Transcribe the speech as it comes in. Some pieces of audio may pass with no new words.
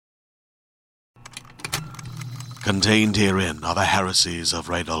Contained herein are the heresies of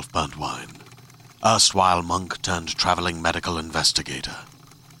Radolf Burntwine, erstwhile monk turned traveling medical investigator.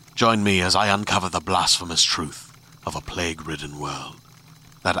 Join me as I uncover the blasphemous truth of a plague-ridden world,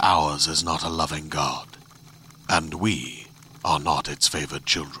 that ours is not a loving God, and we are not its favored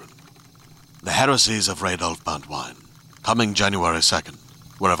children. The Heresies of Radolf Burntwine, coming January 2nd,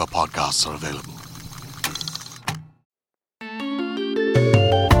 wherever podcasts are available.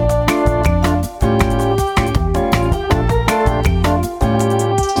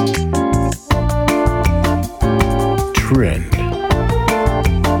 Trend.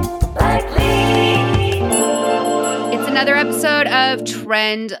 It's another episode of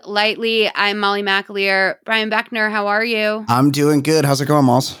Trend Lightly. I'm Molly McAleer. Brian Beckner, how are you? I'm doing good. How's it going,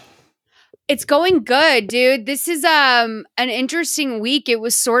 Malls? It's going good, dude. This is an interesting week. It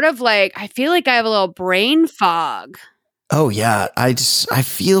was sort of like, I feel like I have a little brain fog. Oh yeah, I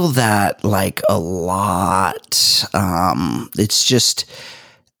feel that like a lot. It's just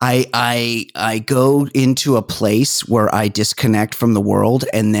I go into a place where I disconnect from the world,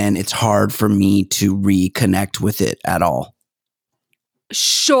 and then it's hard for me to reconnect with it at all.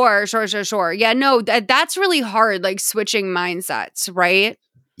 Sure. Yeah, no, that's really hard, like switching mindsets, right?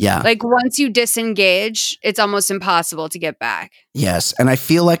 Yeah. Like once you disengage, it's almost impossible to get back. Yes, and I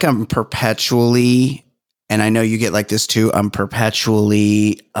feel like I'm perpetually, and I know you get like this too, I'm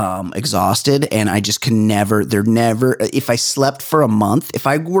perpetually exhausted, and I just can never, if I slept for a month, if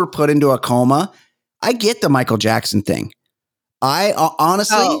I were put into a coma, I get the Michael Jackson thing. I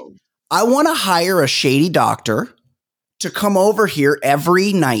honestly, I want to hire a shady doctor to come over here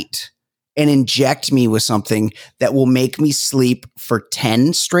every night and inject me with something that will make me sleep for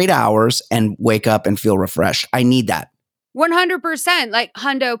 10 straight hours and wake up and feel refreshed. I need that. 100%, like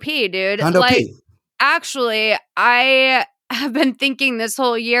Hundo P, dude. Hundo P. Actually, I have been thinking this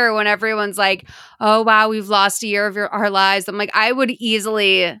whole year when everyone's like, oh, wow, we've lost a year of our lives. I'm like, I would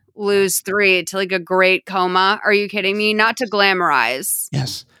easily lose 3 to like a great coma. Are you kidding me? Not to glamorize.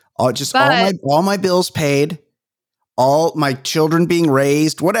 Yes. All my bills paid, all my children being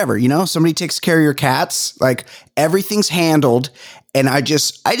raised, whatever, somebody takes care of your cats, like everything's handled. And I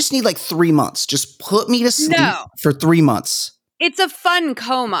just need like 3 months. Just put me to sleep for 3 months. It's a fun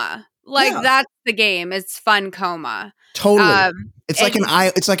coma. That's the game. It's fun coma. Totally. It's like an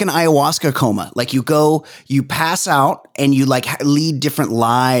ayahuasca coma. Like you pass out and you like lead different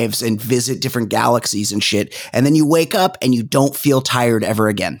lives and visit different galaxies and shit. And then you wake up and you don't feel tired ever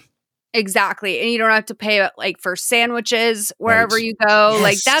again. Exactly. And you don't have to pay like for sandwiches wherever you go. Yes.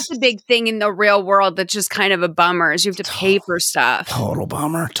 Like that's a big thing in the real world that's just kind of a bummer is you have to pay for stuff. Total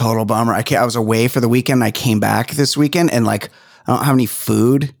bummer. I was away for the weekend. I came back this weekend and like I don't have any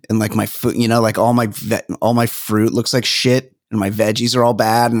food, and like my food, like all my fruit looks like shit and my veggies are all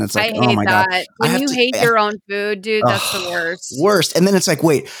bad. And it's like, oh my God. When you hate your own food, dude, that's the worst. Worst. And then it's like,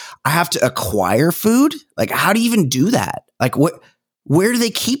 wait, I have to acquire food? Like, how do you even do that? Like where do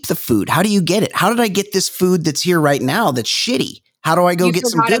they keep the food? How do you get it? How did I get this food that's here right now that's shitty? How do I go get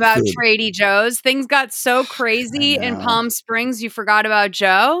some good food? You forgot about Trader Joe's. Things got so crazy in Palm Springs. You forgot about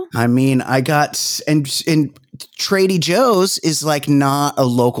Joe? I mean, and Trader Joe's is like not a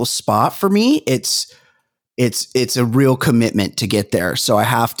local spot for me. It's a real commitment to get there. So I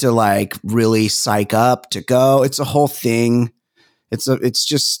have to like really psych up to go. It's a whole thing. It's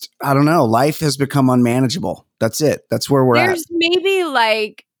just, I don't know. Life has become unmanageable. That's it. That's where we're at. There's maybe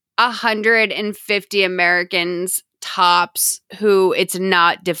like 150 Americans tops who it's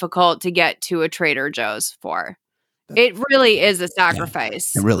not difficult to get to a Trader Joe's for. It really is a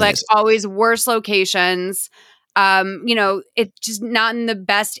sacrifice. Yeah, it really is. Always worse locations. It's just not in the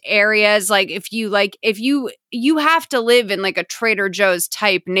best areas. Like if you have to live in like a Trader Joe's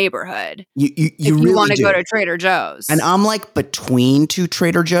type neighborhood. You really want to go to Trader Joe's. And I'm like between two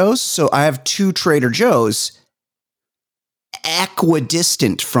Trader Joe's. So I have two Trader Joe's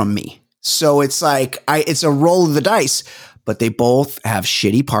equidistant from me. So it's like it's a roll of the dice, but they both have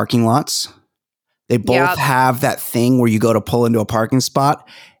shitty parking lots. They both have that thing where you go to pull into a parking spot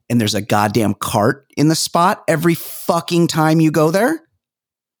and there's a goddamn cart in the spot every fucking time you go there.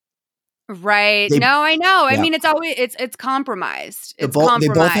 Right. No, I know. I mean, it's always it's compromised. It's compromised.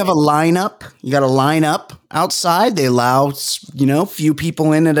 They both have a lineup. You got to line up outside. They allow, few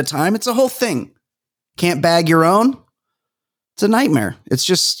people in at a time. It's a whole thing. Can't bag your own. It's a nightmare. It's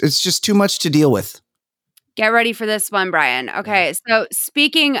just too much to deal with. Get ready for this one, Brian. Okay. So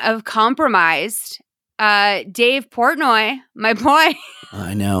speaking of compromised, Dave Portnoy, my boy.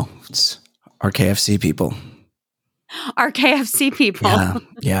 I know. It's our KFC people.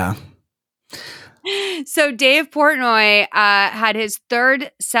 Yeah. So Dave Portnoy had his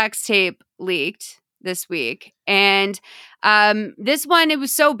third sex tape leaked. this week. And this one, it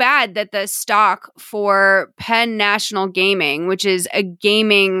was so bad that the stock for Penn National Gaming, which is a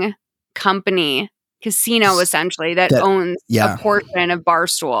gaming company, casino essentially, that owns a portion of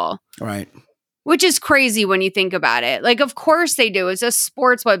Barstool. Right. Which is crazy when you think about it. Like, of course they do. It's a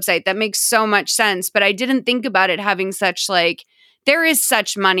sports website. That makes so much sense. But I didn't think about it having such like, there is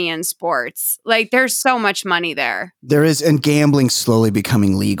such money in sports. Like, there's so much money there. There is, and gambling slowly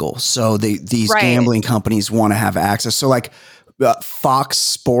becoming legal. So these gambling companies want to have access. So like Fox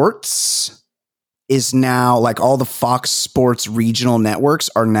Sports is now, like all the Fox Sports regional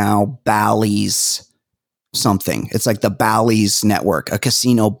networks are now Bally's something. It's like the Bally's network. A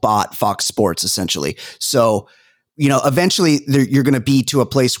casino bought Fox Sports essentially. So, eventually you're going to be to a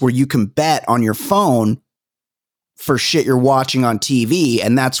place where you can bet on your phone for shit you're watching on TV.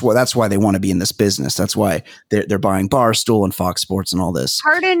 And that's why they want to be in this business. That's why they're buying Barstool and Fox Sports and all this.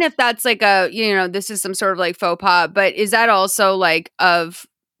 Pardon if that's like this is some sort of like faux pas, but is that also like of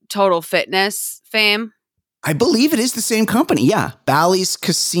Total Fitness fame? I believe it is the same company. Yeah. Bally's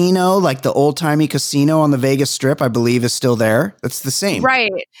Casino, like the old timey casino on the Vegas Strip, I believe is still there. That's the same.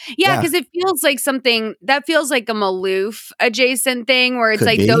 Right. Yeah. Because it feels like something that feels like a Maloof adjacent thing where it's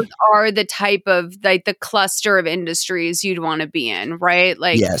those are the type of like the cluster of industries you'd want to be in. Right.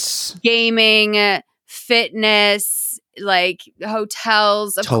 Like gaming, fitness, like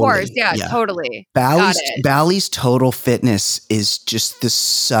hotels, of course. Yeah, totally. Bally's Total Fitness is just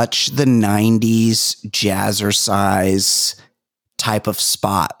such the 90s jazzercise type of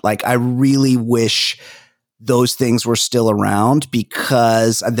spot. Like, I really wish those things were still around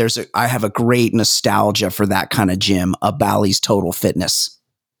because I have a great nostalgia for that kind of gym, a Bally's Total Fitness.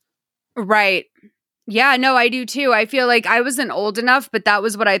 Right. Yeah, no, I do too. I feel like I wasn't old enough, but that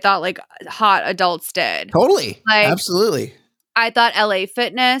was what I thought like hot adults did. Totally. Like, absolutely. I thought LA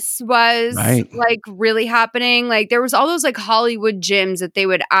Fitness was like really happening. Like there was all those like Hollywood gyms that they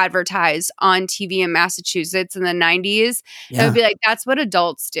would advertise on TV in Massachusetts in the 90s. Yeah. It would be like, that's what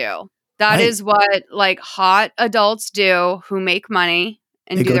adults do. That is what like hot adults do who make money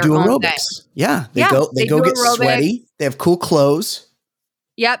and they do their own aerobics. thing. Yeah. They go get aerobics. Sweaty. They have cool clothes.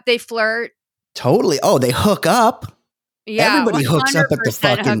 Yep. They flirt. Totally. Oh, they hook up. Yeah, everybody hooks up at the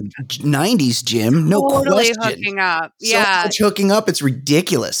fucking 90s gym. No question. Hooking up. Yeah. So much hooking up. It's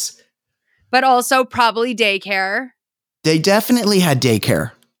ridiculous. But also probably daycare. They definitely had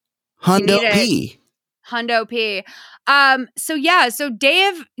daycare. Hundo P. Hundo P. So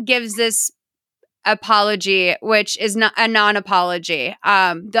Dave gives this apology, which is not a non-apology.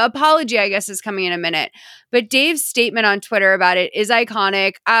 The apology, I guess, is coming in a minute. But Dave's statement on Twitter about it is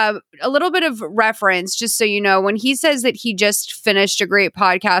iconic. A little bit of reference, just so you know, when he says that he just finished a great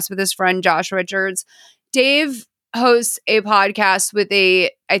podcast with his friend Josh Richards, Dave hosts a podcast with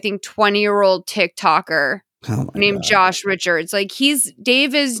I think 20-year-old TikToker named Josh Richards. Like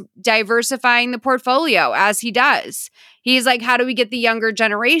Dave is diversifying the portfolio as he does. He's like, how do we get the younger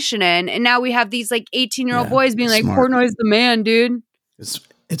generation in? And now we have these like 18-year-old boys being like, Portnoy's the man, dude.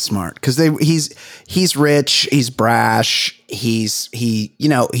 It's smart because he's rich, he's brash, he's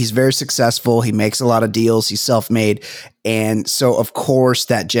very successful. He makes a lot of deals. He's self-made, and so of course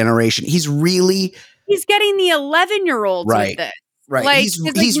that generation, he's getting the 11-year-olds with this. Right. Like,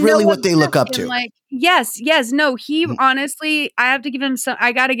 he's really what they look up to. Like, yes. No, he honestly, I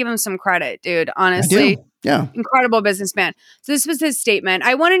got to give him some credit, dude. Honestly. Yeah. Incredible businessman. So this was his statement.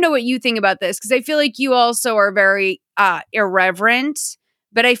 I want to know what you think about this because I feel like you also are very irreverent,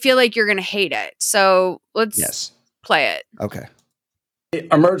 but I feel like you're going to hate it. So let's play it. Okay.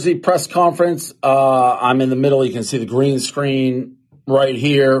 Emergency press conference. I'm in the middle. You can see the green screen right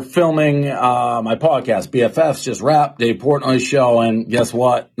here, filming my podcast. BFFs just wrapped, Dave Portnoy show, and guess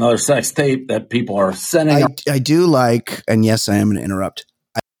what? Another sex tape that people are sending. I do like, and yes, I am going to interrupt.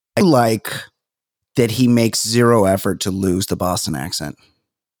 I like that he makes zero effort to lose the Boston accent.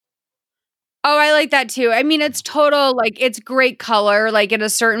 Oh, I like that too. I mean, it's total, like, it's great color. Like, at a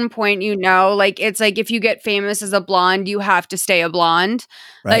certain point, like, it's like if you get famous as a blonde, you have to stay a blonde.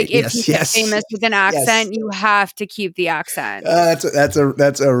 Right. Like, if you get famous with an accent, you have to keep the accent. That's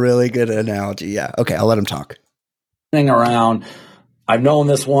a really good analogy. Yeah. Okay, I'll let him talk. Around, I've known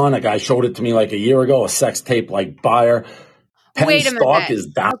this one. A guy showed it to me like a year ago. A sex tape like buyer. Wait a minute. Is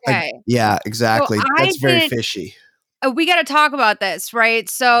down. Okay. Yeah, exactly. So that's very fishy. We got to talk about this, right?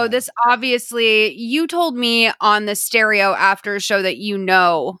 So this obviously, you told me on the stereo after show that you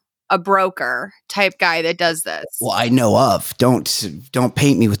know a broker type guy that does this. Well, I know of. Don't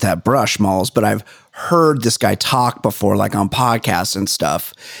paint me with that brush, Malls, but I've heard this guy talk before, like on podcasts and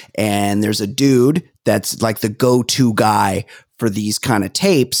stuff. And there's a dude that's like the go-to guy for these kind of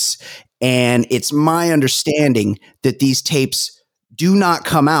tapes. And it's my understanding that these tapes do not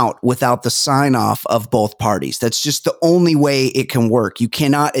come out without the sign off of both parties. That's just the only way it can work. You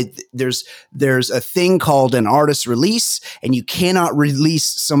cannot, there's a thing called an artist release, and you cannot release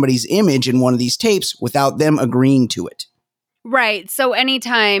somebody's image in one of these tapes without them agreeing to it. Right. So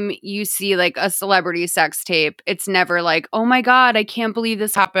anytime you see like a celebrity sex tape, it's never like, oh my God, I can't believe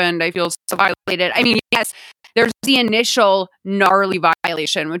this happened. I feel so violated. I mean, yes, there's the initial gnarly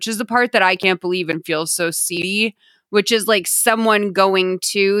violation, which is the part that I can't believe and feels so seedy, which is like someone going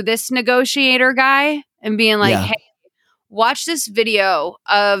to this negotiator guy and being like, Yeah. hey, watch this video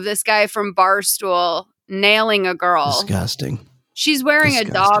of this guy from Barstool nailing a girl. Disgusting. She's wearing a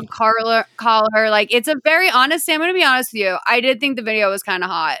dog collar. Like, it's a very, honestly, I'm going to be honest with you. I did think the video was kind of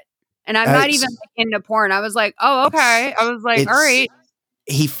hot. And I'm not even like, into porn. I was like, oh, okay. I was like, all right.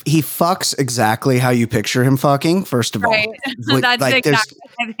 He fucks exactly how you picture him fucking, first of all. That's like, exactly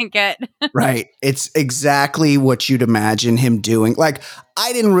what I think it. Right. It's exactly what you'd imagine him doing. Like,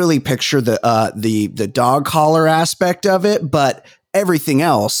 I didn't really picture the dog collar aspect of it, but everything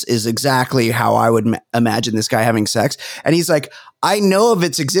else is exactly how I would imagine this guy having sex. And he's like, I know of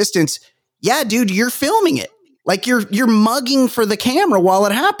its existence. Yeah, dude, you're filming it. Like you're mugging for the camera while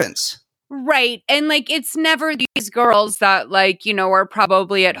it happens. Right. And like, it's never these girls that like, you know, are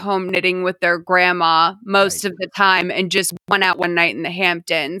probably at home knitting with their grandma most of the time and just went out one night in the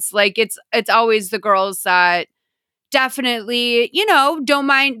Hamptons. Like it's always the girls that definitely, you know, don't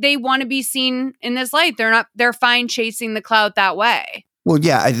mind. They want to be seen in this light. They're fine chasing the clout that way. Well,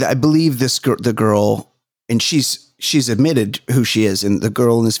 yeah, I believe the girl, and she's admitted who she is. And the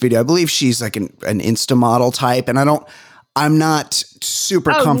girl in this video, I believe she's like an Insta model type. And I'm not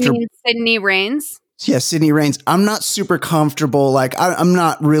super comfortable. You mean Sydney Rains? Yeah, Sydney Rains. I'm not super comfortable. Like I'm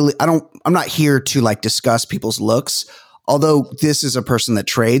not here to like discuss people's looks. Although this is a person that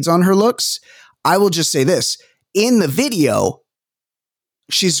trades on her looks. I will just say this. In the video,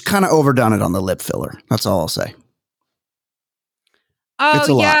 she's kind of overdone it on the lip filler. That's all I'll say.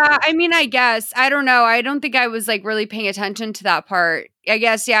 Oh, yeah. Lot. I mean, I guess. I don't know. I don't think I was like really paying attention to that part. I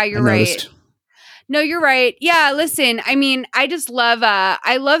guess, yeah, you're right. No, you're right. Yeah, listen, I mean, I just love,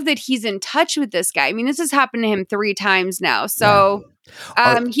 I love that he's in touch with this guy. I mean, this has happened to him 3 times now. So,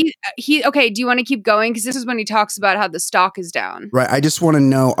 he okay, do you want to keep going? Because this is when he talks about how the stock is down. Right. I just want to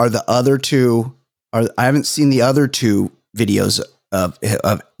know, are the other two, I haven't seen the other 2 videos of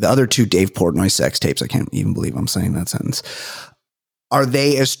the other 2 Dave Portnoy sex tapes. I can't even believe I'm saying that sentence. Are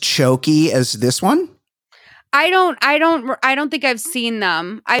they as choky as this one? I don't think I've seen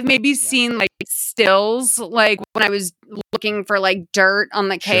them. I've maybe seen like stills, like when I was looking for like dirt on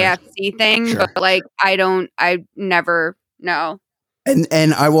the KFC thing, but like I never know.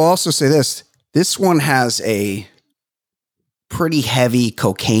 And I will also say this one has a pretty heavy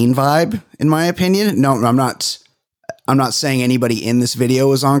cocaine vibe, in my opinion. No, I'm not saying anybody in this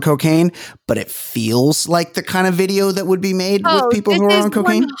video is on cocaine, but it feels like the kind of video that would be made with people who are on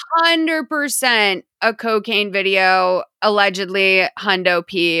cocaine. 100% a cocaine video, allegedly. Hundo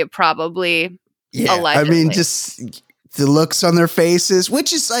P, probably. Yeah, allegedly. I mean, just the looks on their faces,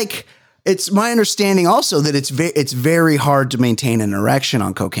 which is like, it's my understanding also that it's very hard to maintain an erection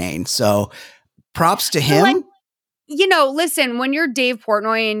on cocaine. So props to him. Like, you know, listen, when you're Dave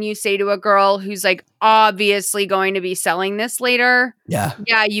Portnoy and you say to a girl who's like obviously going to be selling this later, yeah,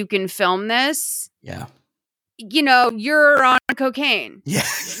 you can film this. Yeah. You know, you're on cocaine. Yeah.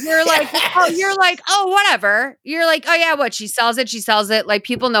 You're like, oh, whatever. You're like, oh yeah, what? She sells it. Like,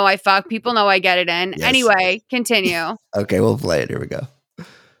 people know I fuck. People know I get it in. Yes. Anyway, continue. Okay, we'll play it. Here we go.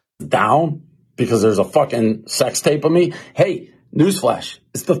 Down because there's a fucking sex tape of me. Hey, newsflash.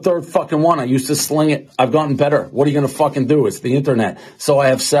 It's the 3rd fucking one. I used to sling it. I've gotten better. What are you going to fucking do? It's the internet. So I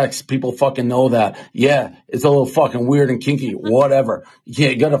have sex. People fucking know that. Yeah, it's a little fucking weird and kinky. Whatever.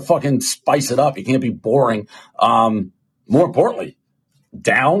 You got to fucking spice it up. You can't be boring. More importantly,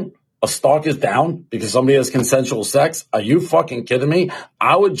 down. A stock is down because somebody has consensual sex. Are you fucking kidding me?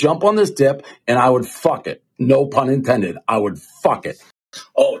 I would jump on this dip and I would fuck it. No pun intended. I would fuck it.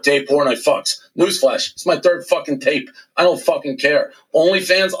 Oh, Dave Portnoy fucks. Newsflash. It's my 3rd fucking tape. I don't fucking care.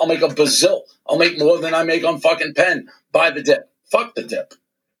 OnlyFans, I'll make a bazil. I'll make more than I make on fucking Penn. Buy the dip. Fuck the dip.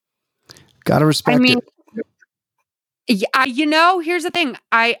 Gotta respect it. Yeah, you know, here's the thing.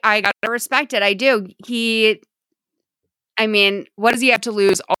 I gotta respect it. I do. I mean, what does he have to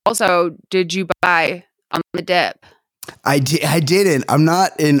lose? Also, did you buy on the dip? I didn't. I'm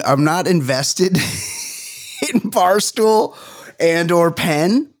not invested in Barstool and or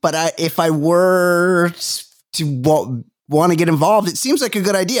Penn, but if I were to want to get involved, it seems like a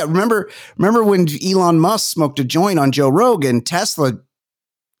good idea. Remember when Elon Musk smoked a joint on Joe Rogan? Tesla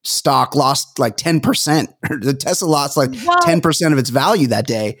stock lost like 10%. The Tesla lost like Well, 10% of its value that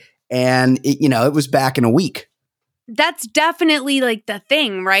day. And it was back in a week. that's definitely like the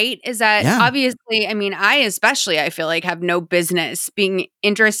thing, right? Is that Yeah. obviously, I mean, I feel like have no business being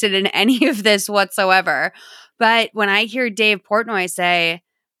interested in any of this whatsoever. But when I hear Dave Portnoy say,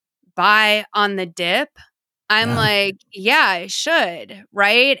 buy on the dip, I'm Yeah. like, yeah, I should,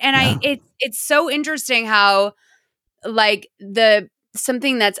 right? And Yeah. it's so interesting how like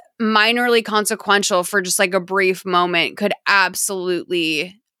something that's minorly consequential for just like a brief moment could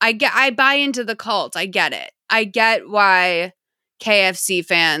absolutely I buy into the cult. I get it. I get why KFC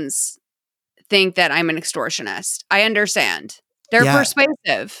fans think that I'm an extortionist. I understand. They're Yeah.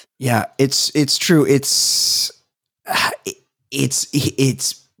 persuasive. Yeah, it's true. It's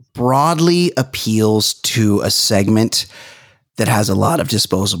broadly appeals to a segment that has a lot of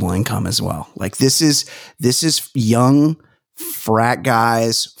disposable income as well. Like this is young frat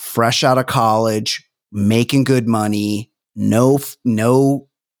guys fresh out of college making good money, no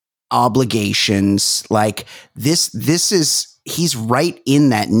obligations. Like this is he's right in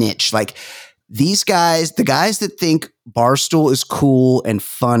that niche. Like these guys, the guys that think Barstool is cool and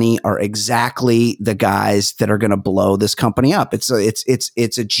funny are exactly the guys that are going to blow this company up. It's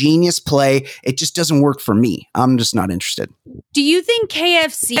a genius play. It just doesn't work for me. I'm just not interested. Do you think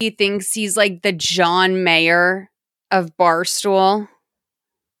KFC thinks he's like the John Mayer of Barstool?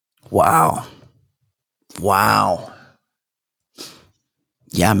 Wow.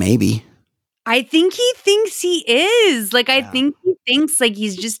 Yeah, maybe. I think he thinks he is. Like, I think he thinks like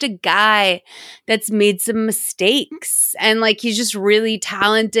he's just a guy that's made some mistakes and like he's just really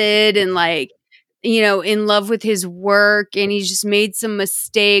talented and like, in love with his work and he's just made some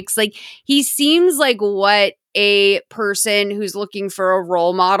mistakes. Like, he seems like what a person who's looking for a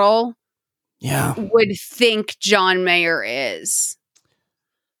role model would think John Mayer is.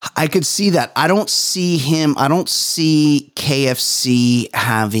 I could see that. I don't see KFC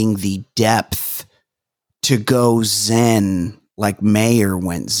having the depth to go zen like Mayer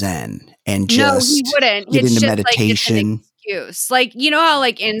went zen and just he wouldn't. get It's into just meditation. like it's an excuse. Like, you know how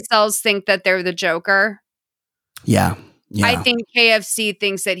like incels think that they're the Joker? Yeah. I think KFC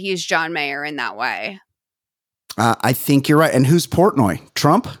thinks that he's John Mayer in that way. I think you're right. And who's Portnoy?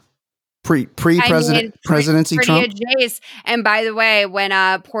 Trump? Presidency pretty Trump? adjacent. And by the way, when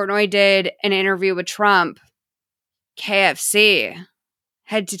Portnoy did an interview with Trump, KFC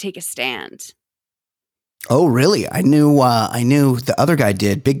had to take a stand. Oh, really? I knew the other guy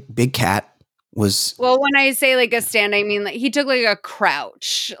did. Big Cat was. Well, when I say like a stand, I mean like he took like a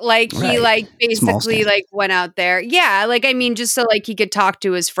crouch. Like he like basically like went out there. Yeah, like I mean just so like he could talk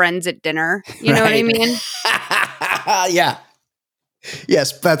to his friends at dinner. You know what I mean? Yeah.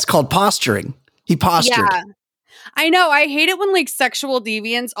 Yes, that's called posturing. He postured. Yeah. I know. I hate it when like sexual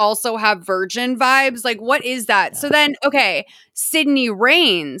deviants also have virgin vibes. Like, what is that? So then, okay, Sydney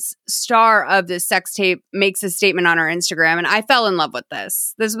Raines, star of this sex tape, makes a statement on her Instagram, and I fell in love with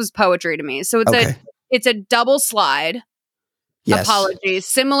this. This was poetry to me. So it's a double slide. Yes. Apologies,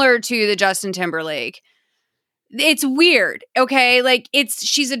 similar to the Justin Timberlake. It's weird, okay? Like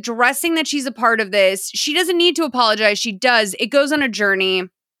she's addressing that she's a part of this. She doesn't need to apologize. She does. It goes on a journey.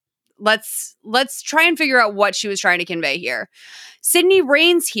 Let's try and figure out what she was trying to convey here. Sydney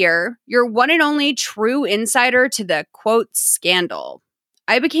Raines here, your one and only true insider to the quote scandal.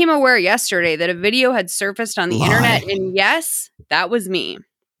 I became aware yesterday that a video had surfaced on the internet, and yes, that was me.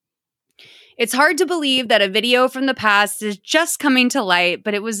 It's hard to believe that a video from the past is just coming to light,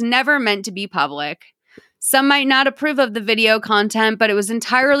 but it was never meant to be public. Some might not approve of the video content, but it was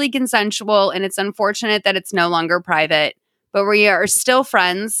entirely consensual, and it's unfortunate that it's no longer private. But we are still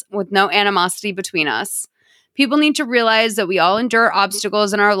friends with no animosity between us. People need to realize that we all endure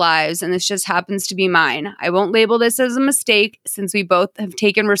obstacles in our lives, and this just happens to be mine. I won't label this as a mistake since we both have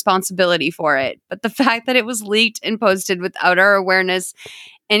taken responsibility for it. But the fact that it was leaked and posted without our awareness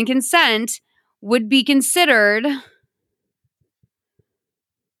and consent would be considered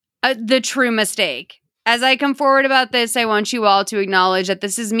the true mistake. As I come forward about this, I want you all to acknowledge that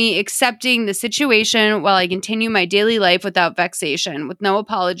this is me accepting the situation while I continue my daily life without vexation, with no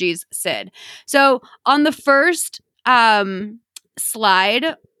apologies, Sid. So on the first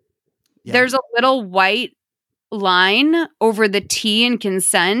slide, there's a little white line over the T in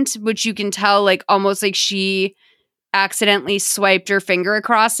consent, which you can tell like almost like she accidentally swiped her finger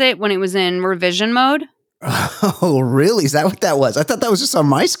across it when it was in revision mode. Oh, really? Is that what that was? I thought that was just on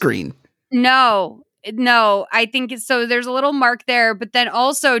my screen. No, I think it's so there's a little mark there, but then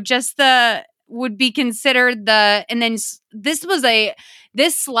also just would be considered and then this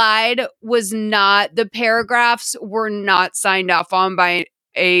slide was not, the paragraphs were not signed off on by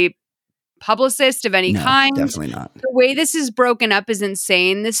a publicist of any No, kind. definitely not. The way this is broken up is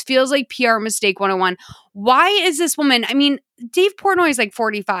insane. This feels like PR mistake 101. Why is this woman? I mean, Dave Portnoy is like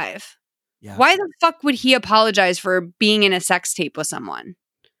 45. Yeah. Why the fuck would he apologize for being in a sex tape with someone?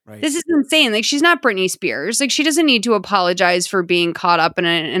 Right. This is insane. Like, she's not Britney Spears. Like, she doesn't need to apologize for being caught up in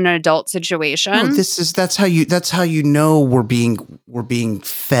an adult situation. No, that's how you know we're being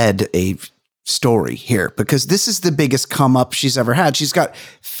fed a story here, because this is the biggest come up she's ever had. She's got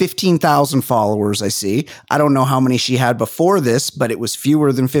 15,000 followers. I see. I don't know how many she had before this, but it was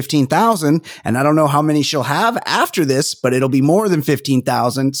fewer than 15,000. And I don't know how many she'll have after this, but it'll be more than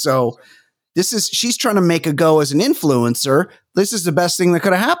 15,000. So she's trying to make a go as an influencer. This is the best thing that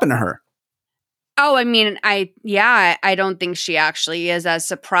could have happened to her. Oh, I mean, I don't think she actually is as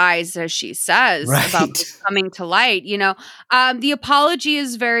surprised as she says about this coming to light. You know, the apology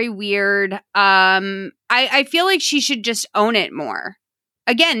is very weird. I feel like she should just own it more.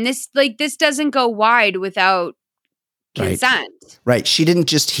 Again, this doesn't go wide without consent. Right. She didn't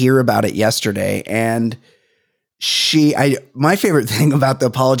just hear about it yesterday, and my favorite thing about the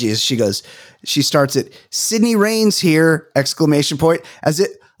apology is she starts it, Sydney Raines here, ! As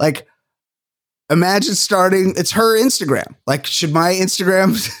it, like, imagine starting, it's her Instagram. Like, should my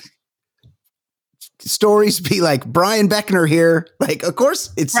Instagram stories be like, Brian Beckner here? Like, of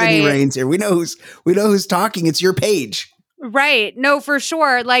course it's Sydney Raines here. We know who's talking. It's your page. Right. No, for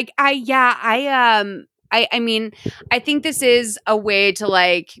sure. Like, I mean, I think this is a way to,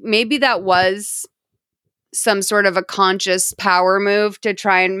 like, maybe that was some sort of a conscious power move to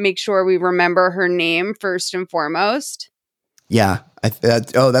try and make sure we remember her name first and foremost. Yeah.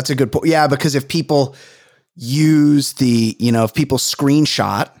 That's a good point. Yeah, because if people use if people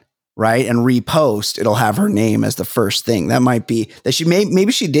screenshot, right, and repost, it'll have her name as the first thing. That might be that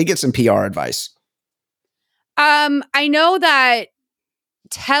maybe she did get some PR advice. I know that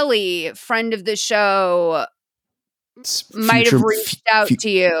Telly, friend of the show, might have reached out to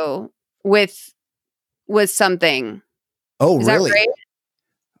you with something. Oh, Is really? that right?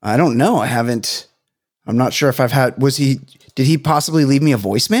 I don't know. I'm not sure if I've had, did he possibly leave me a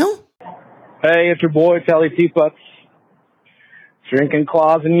voicemail? Hey, it's your boy, Telly Teaputs. Drinking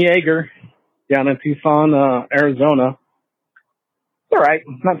Claws and Jaeger down in Tucson, Arizona. It's all right.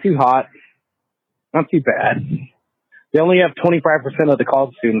 Not too hot. Not too bad. They only have 25% of the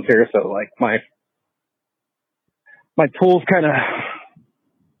college students here, so, like, my pool's kind of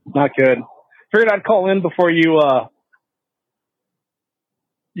not good. Figured I'd call in before you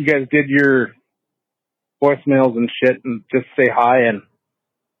guys did your voicemails and shit, and just say hi, and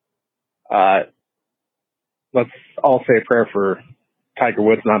let's all say a prayer for Tiger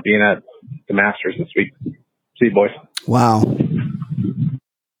Woods not being at the Masters this week. See you, boys. Wow.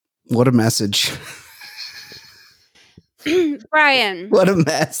 What a message. Brian. What a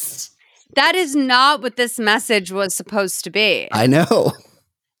mess. That is not what this message was supposed to be. I know.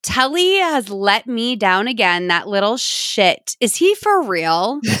 Telly has let me down again, that little shit. Is he for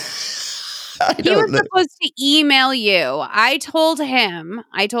real? He was supposed to email you. I told him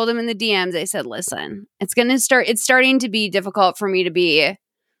in the DMs, I said, listen, it's starting to be difficult for me to be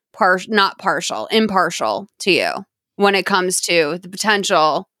impartial to you when it comes to the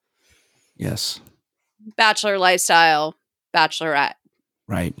potential. Yes. Bachelor lifestyle, bachelorette.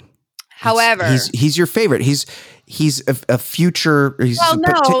 Right. However, he's your favorite. He's a future. He's he's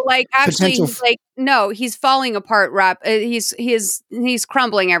falling apart. He's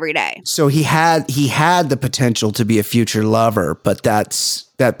crumbling every day. So he had the potential to be a future lover, but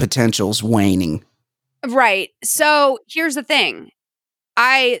that potential's waning. Right. So here's the thing.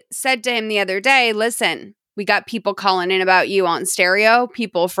 I said to him the other day, listen, we got people calling in about you on stereo,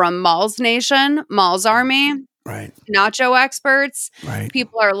 people from Malls Nation, Malls Army, right? Nacho experts, right?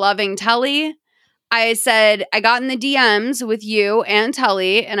 People are loving Telly. I said, I got in the DMs with you and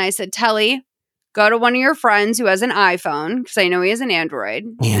Telly, and I said, Telly, go to one of your friends who has an iPhone, because I know he has an Android.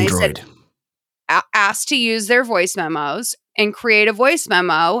 And I said, ask to use their voice memos and create a voice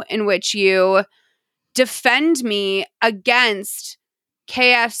memo in which you defend me against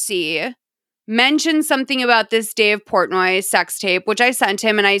KFC, mention something about this Dave Portnoy sex tape, which I sent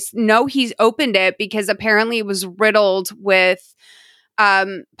him, and I know he's opened it because apparently it was riddled with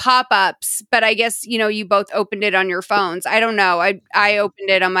pop-ups, but I guess, you both opened it on your phones. I don't know. I opened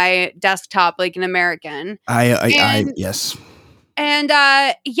it on my desktop like an American. Yes. And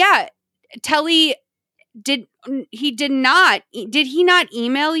Telly did he not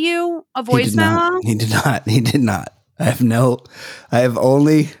email you a voice memo? He did not. I have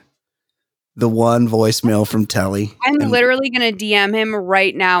only the one voicemail from Telly. I'm literally going to DM him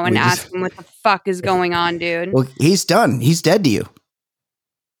right now and ask him what the fuck is going on, dude. Well, he's done. He's dead to you.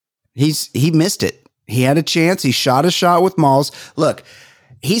 He missed it. He had a chance. He shot a shot with Malls. Look,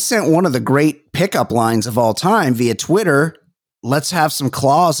 he sent one of the great pickup lines of all time via Twitter. Let's have some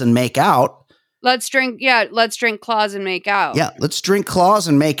claws and make out. Let's drink claws and make out. Yeah, let's drink claws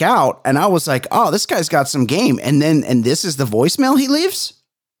and make out. And I was like, oh, this guy's got some game. And this is the voicemail he leaves?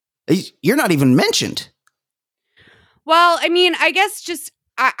 You're not even mentioned. Well, I mean, I guess just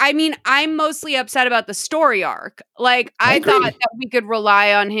I'm mostly upset about the story arc. Like, I thought that we could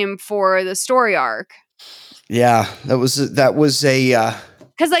rely on him for the story arc. Yeah, that was a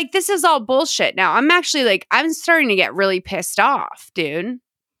because like this is all bullshit now. I'm actually like I'm starting to get really pissed off, dude.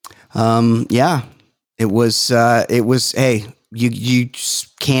 Yeah, it was hey, you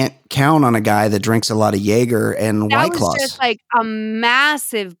just can't count on a guy that drinks a lot of Jaeger and White Claws. That was just like a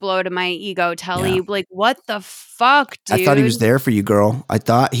massive blow to my ego, Telly. Yeah. Like, what the fuck, dude? I thought he was there for you, girl. I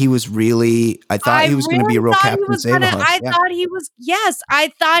thought he was going to be a real Captain Save-A-Hush. I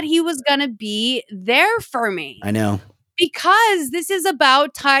thought he was going to be there for me. I know. Because this is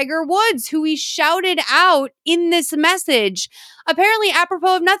about Tiger Woods, who he shouted out in this message. Apparently,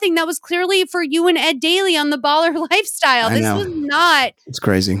 apropos of nothing, that was clearly for you and Ed Daly on the Baller Lifestyle. This was not. It's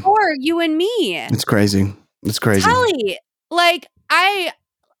crazy. For you and me. It's crazy. It's crazy. Telly, like I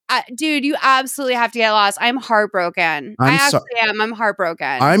dude, you absolutely have to get lost. I'm heartbroken. I actually am. I'm heartbroken.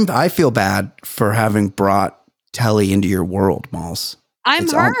 I feel bad for having brought Telly into your world, Malls. I'm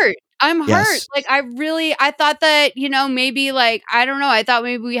hurt. I'm hurt. Like I thought that, maybe like, I don't know. I thought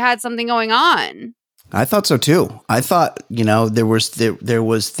maybe we had something going on. I thought so too. I thought, there was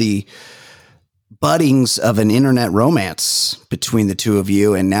the buddings of an internet romance between the two of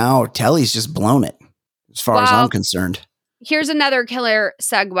you. And now Telly's just blown it as far as I'm concerned. Here's another killer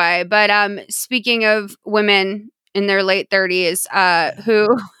segue. But speaking of women in their late 30s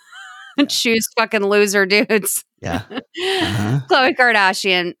who choose fucking loser dudes. Yeah. Khloe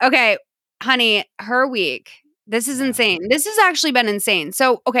Kardashian. Okay, honey, her week. This is insane. This has actually been insane.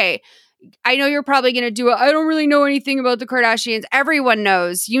 So, okay, I know you're probably going to do it. I don't really know anything about the Kardashians. Everyone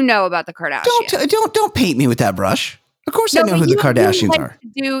knows. You know about the Kardashians. Don't paint me with that brush. Of course I know who the Kardashians are.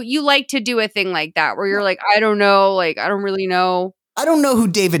 You like to do a thing like that where you're like, I don't know. Like, I don't really know. I don't know who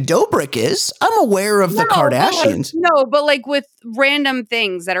David Dobrik is. I'm aware of the Kardashians. But like with random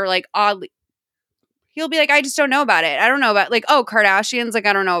things that are like oddly. He'll be like, I just don't know about it. I don't know about like, oh, Kardashians. Like,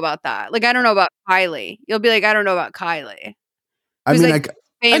 I don't know about that. Like, I don't know about Kylie. You'll be like, I don't know about Kylie. I mean, like,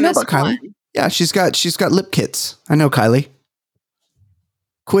 I know about Kylie. Yeah, she's got lip kits. I know Kylie.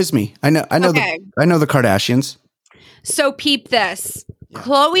 Quiz me. I know the Kardashians. So peep this. Yeah.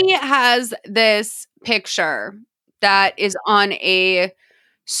 Khloe has this picture that is on a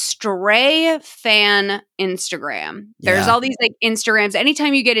stray fan Instagram. There's all these like Instagrams.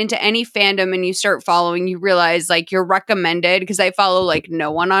 Anytime you get into any fandom and you start following, you realize like you're recommended, because I follow like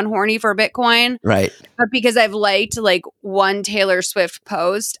no one on Horny for Bitcoin. Right. But because I've liked like one Taylor Swift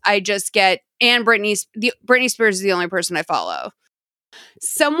post, I just get, and Britney Spears is the only person I follow.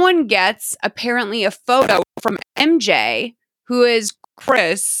 Someone gets apparently a photo from MJ, who is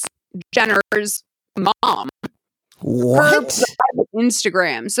Kris Jenner's mom. What?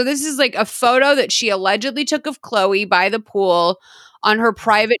 Instagram. So this is like a photo that she allegedly took of Khloe by the pool on her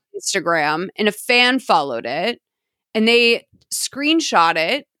private Instagram, and a fan followed it, and they screenshot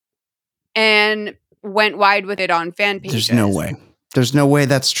it and went wide with it on fan pages. There's no way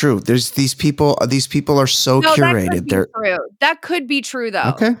that's true. These people are so curated. That could be true though.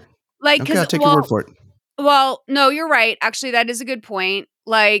 Okay. Like, I'll take your word for it. Well, no, you're right. Actually, that is a good point.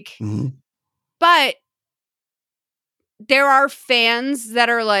 Like, but there are fans that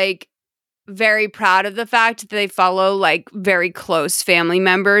are like very proud of the fact that they follow like very close family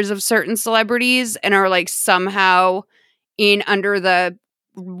members of certain celebrities and are like somehow in under the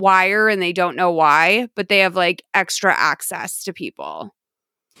wire and they don't know why, but they have like extra access to people.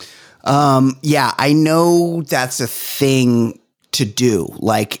 Yeah, I know that's a thing to do.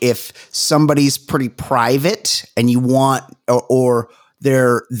 Like if somebody's pretty private and you want, or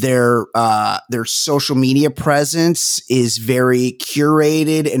their social media presence is very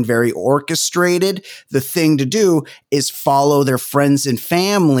curated and very orchestrated, the thing to do is follow their friends and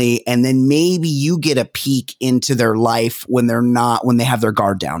family, and then maybe you get a peek into their life when they have their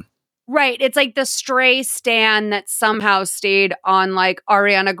guard down. Right. It's like the stray stan that somehow stayed on like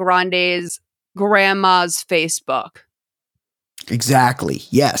Ariana Grande's grandma's Facebook. Exactly.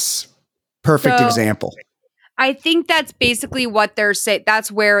 Yes. Perfect example. I think that's basically what they're saying.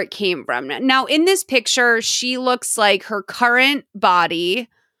 That's where it came from. Now, in this picture, she looks like her current body,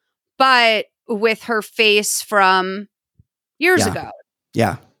 but with her face from years ago.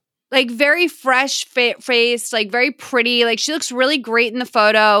 Yeah. like very fresh faced, like very pretty. Like she looks really great in the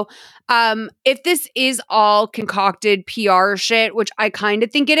photo. If this is all concocted PR shit, which I kind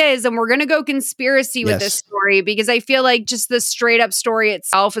of think it is, and we're going to go conspiracy with this story because I feel like just the straight up story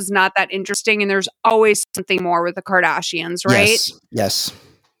itself is not that interesting. And there's always something more with the Kardashians, right? Yes.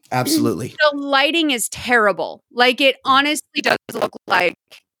 Absolutely. The lighting is terrible. Like it honestly does look like,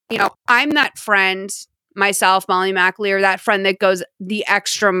 I'm that friend myself, Molly McAleer, that friend that goes the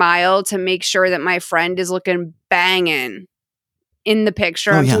extra mile to make sure that my friend is looking banging in the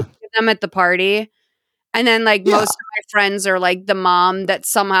picture. I'm taking them at the party. And then most of my friends are like the mom that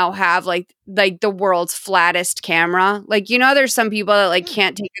somehow have like the world's flattest camera. Like, there's some people that like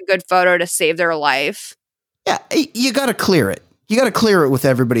can't take a good photo to save their life. Yeah. You got to clear it. You got to clear it with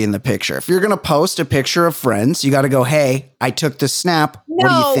everybody in the picture. If you're going to post a picture of friends, you got to go, hey, I took this snap. What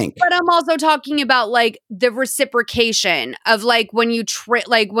do you think? But I'm also talking about like the reciprocation of like when you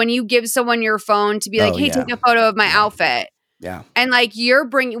when you give someone your phone to be like, hey, take a photo of my outfit. Yeah. And like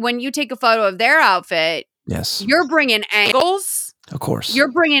when you take a photo of their outfit, yes, you're bringing angles. Of course.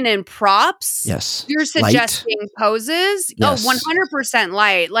 You're bringing in props. Yes. You're suggesting poses. Yes. Oh, 100%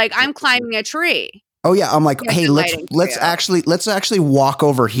 light. Like I'm climbing a tree. Oh yeah, I'm like, hey, let's actually walk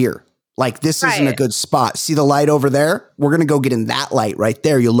over here. Like this isn't a good spot. See the light over there? We're gonna go get in that light right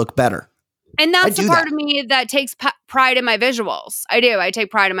there. You'll look better. And that's the part of me that takes pride in my visuals. I do. I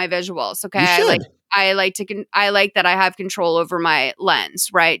take pride in my visuals. Okay, I like that I have control over my lens.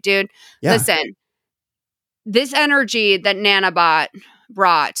 Right, dude. Yeah. Listen, this energy that Nanobot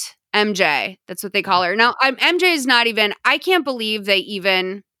brought, MJ. That's what they call her now. MJ is not even. I can't believe they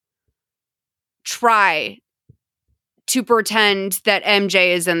even try to pretend that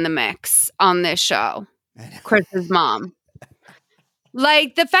MJ is in the mix on this show. Chris's mom.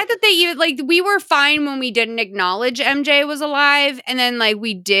 Like the fact that we were fine when we didn't acknowledge MJ was alive, and then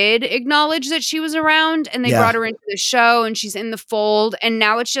we did acknowledge that she was around, and they brought her into the show and she's in the fold, and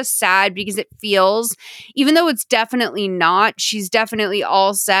now it's just sad because it feels, even though it's definitely not, she's definitely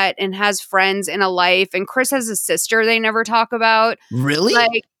all set and has friends and a life, and Chris has a sister they never talk about. Really?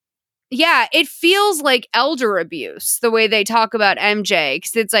 Yeah, it feels like elder abuse, the way they talk about MJ.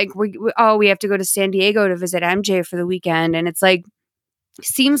 Because it's like, we have to go to San Diego to visit MJ for the weekend. And it's like,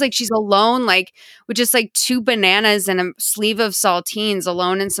 seems like she's alone, with just 2 bananas and a sleeve of saltines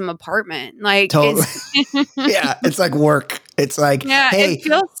alone in some apartment. Totally. Yeah, it's like work. It's like, hey, it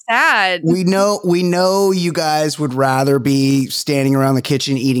feels sad. We know you guys would rather be standing around the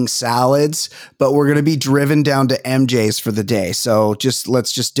kitchen eating salads, but we're going to be driven down to MJ's for the day. So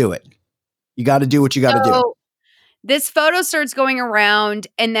let's just do it. You got to do what you got to do. This photo starts going around,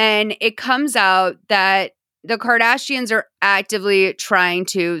 and then it comes out that the Kardashians are actively trying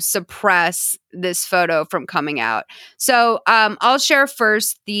to suppress this photo from coming out. So I'll share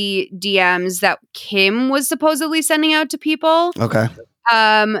first the DMs that Kim was supposedly sending out to people. Okay.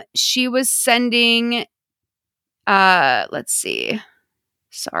 She was sending, let's see.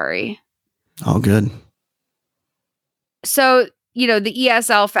 Sorry. All good. So, the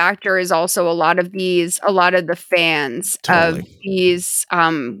ESL factor is also a lot of the fans of these,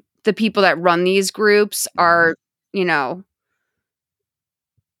 the people that run these groups are,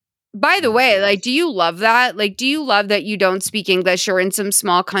 by the way, do you love that? Do you love that you don't speak English or in some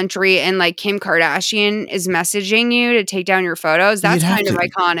small country and Kim Kardashian is messaging you to take down your photos? That's kind of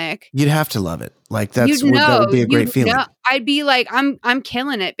iconic. You'd have to love it. That would be a great feeling. I'd be like, I'm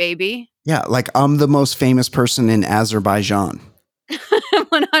killing it, baby. Yeah. I'm the most famous person in Azerbaijan.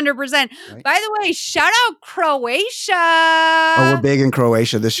 100%. Right. By the way, shout out Croatia. Oh, we're big in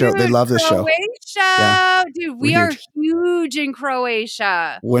Croatia. This show, they love this show. Yeah. Dude, we are huge in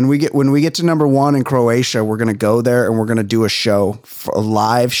Croatia. When we get to number 1 in Croatia, we're gonna go there and we're gonna do a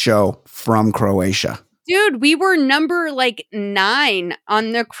live show from Croatia. Dude, we were number 9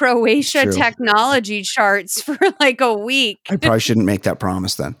 on the Croatia technology charts for a week. I probably shouldn't make that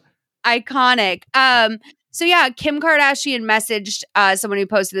promise then. Iconic. So yeah, Kim Kardashian messaged someone who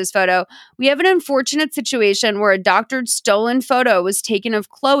posted this photo. We have an unfortunate situation where a doctored stolen photo was taken of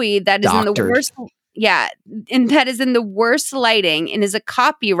Khloe that is in the worst. Yeah, and that is in the worst lighting and is a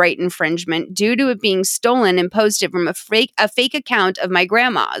copyright infringement due to it being stolen and posted from a fake account of my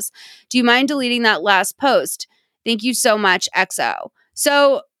grandma's. Do you mind deleting that last post? Thank you so much, XO.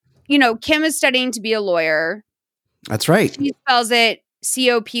 So, Kim is studying to be a lawyer. That's right. She spells it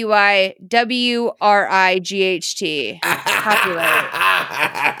COPYWRIGHT. Copyright.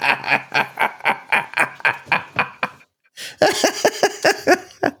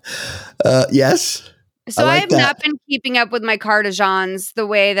 Yes. So I like have that. not been keeping up with my Kardashians the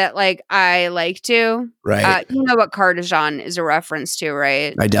way that like I like to. Right. You know what Kardashian is a reference to,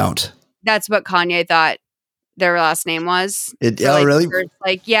 right? I don't. That's what Kanye thought their last name was. For, Oh, like, really? first,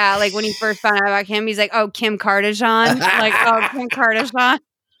 like, yeah, like when he first found out about Kim, he's like, "Oh, Kim Kardashian," like, "Oh, Kim Kardashian."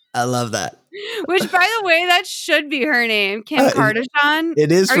 I love that. Which, by the way, that should be her name, Kim Kardashian.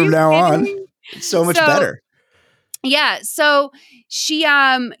 It is Are from you now on. kidding? It's so much So- better. Yeah, so she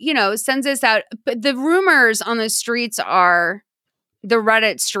sends this out, but the rumors on the streets are the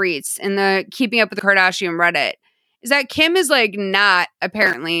Reddit streets and the Keeping Up with the Kardashian Reddit is that Kim is like not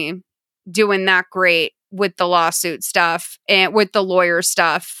apparently doing that great with the lawsuit stuff and with the lawyer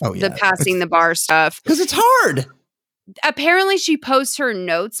stuff, Oh, yeah. the passing the bar stuff. Because it's hard. Apparently she posts her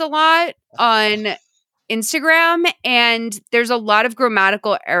notes a lot on Instagram, and there's a lot of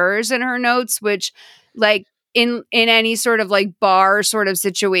grammatical errors in her notes, which like in any sort of like bar sort of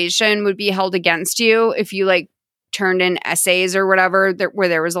situation would be held against you if you like turned in essays or whatever where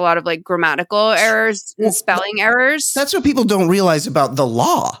there was a lot of like grammatical errors and spelling errors. That's what people don't realize about the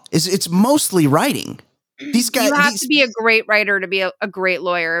law is it's mostly writing. These guys, you have to be a great writer to be a great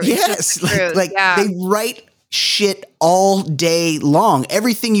lawyer. It's yes, just the truth. like Yeah. they write shit all day long.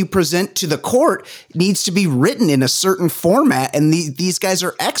 Everything you present to the court needs to be written in a certain format, and these guys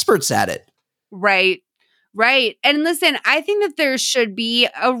are experts at it. Right. Right. And listen, I think that there should be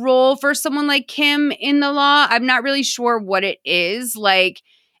a role for someone like Kim in the law. I'm not really sure what it is. Like,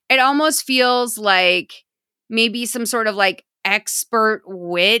 it almost feels like maybe some sort of like expert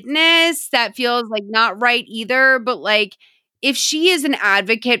witness that feels like not right either. But like, if she is an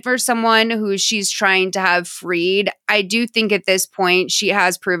advocate for someone who she's trying to have freed, I do think at this point she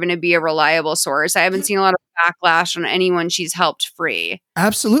has proven to be a reliable source. I haven't seen a lot of backlash on anyone she's helped free.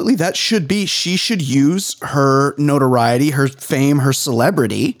 Absolutely. That should be, she should use her notoriety, her fame, her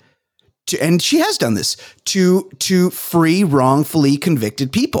celebrity and she has done this to free wrongfully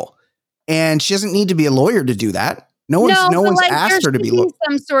convicted people. And she doesn't need to be a lawyer to do that. No one's like, asked her to be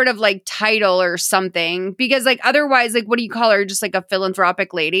some sort of like title or something, because like otherwise, like what do you call her? Just like a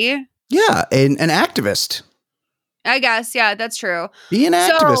philanthropic lady? Yeah, an activist. I guess, yeah, that's true. Be an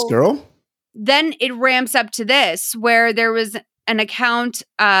activist, girl. Then it ramps up to this, where there was an account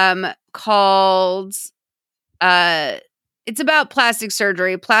called it's about plastic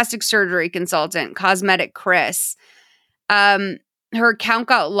surgery consultant, Cosmetic Chris. Her account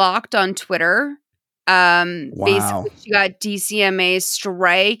got locked on Twitter. Basically she got DCMA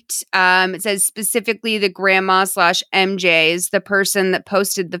striked. It says specifically the grandma /MJ's, the person that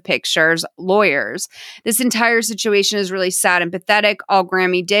posted the pictures, lawyers. This entire situation is really sad and pathetic. All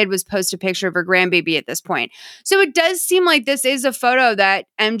Grammy did was post a picture of her grandbaby at this point. So it does seem like this is a photo that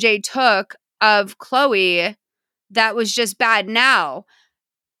MJ took of Khloe that was just bad. Now,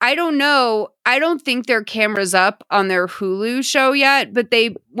 I don't know. I don't think their camera's up on their Hulu show yet, but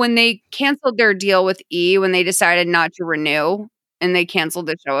when they canceled their deal with E, when they decided not to renew and they canceled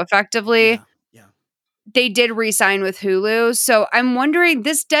the show effectively, they did re-sign with Hulu. So I'm wondering,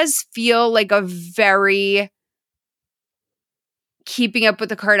 this does feel like a very Keeping Up with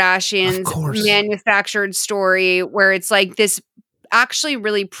the Kardashians manufactured story where it's like this actually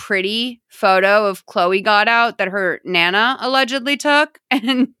really pretty photo of Khloe got out that her Nana allegedly took,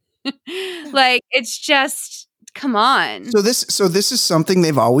 and like it's just come on. So this is something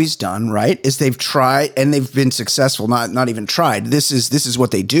they've always done, right? Is they've tried and they've been successful, not even tried. This is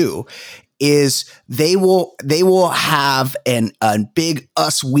what they do. Is they will have a big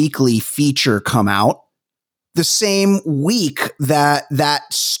Us Weekly feature come out the same week that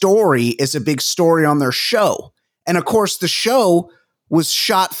story is a big story on their show. And of course the show was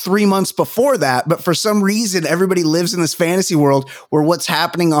shot 3 months before that, but for some reason, everybody lives in this fantasy world where what's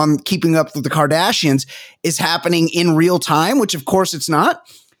happening on Keeping Up with the Kardashians is happening in real time, which of course it's not.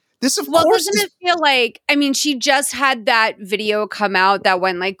 This, of course, doesn't it feel like, I mean, she just had that video come out that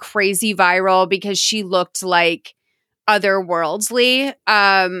went like crazy viral because she looked like otherworldly.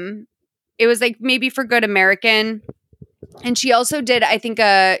 It was like maybe for Good American. And she also did, I think,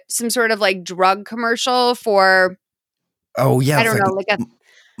 some sort of like drug commercial for, I don't know, like a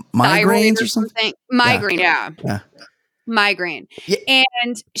migraines or something. Migraine, yeah. Migraine. Yeah.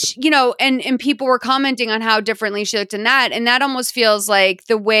 And and people were commenting on how differently she looked in that, and that almost feels like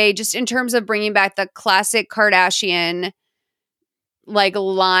the way, just in terms of bringing back the classic Kardashian like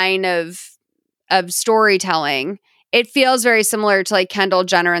line of storytelling. It feels very similar to like Kendall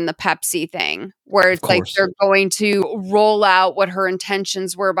Jenner and the Pepsi thing, where it's like they're going to roll out what her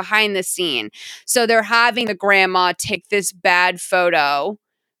intentions were behind the scene. So they're having the grandma take this bad photo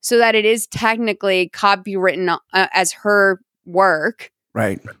so that it is technically copywritten as her work.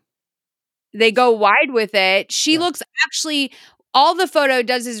 Right. they go wide with it. She looks actually, all the photo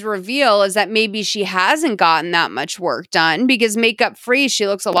does is reveal is that maybe she hasn't gotten that much work done because makeup free, she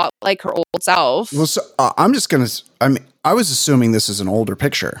looks a lot like her old self. Well, so, I'm just going to, I was assuming this is an older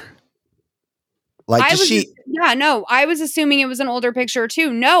picture. Like, I was assuming it was an older picture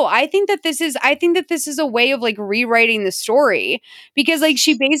too. No, I think that this is a way of like rewriting the story because like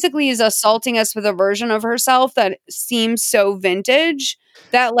she basically is assaulting us with a version of herself that seems so vintage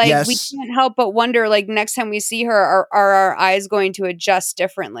that like we can't help but wonder like next time we see her, are our eyes going to adjust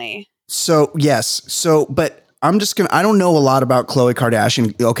differently? So, yes. So, but I don't know a lot about Khloe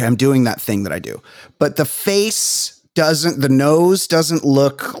Kardashian. Okay, I'm doing that thing that I do. But the nose doesn't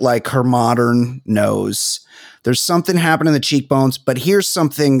look like her modern nose. There's something happening in the cheekbones, but here's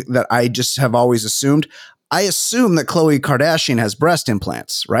something that I just have always assumed. I assume that Khloe Kardashian has breast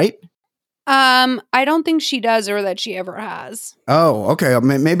implants, right? I don't think she does or that she ever has. Oh, okay.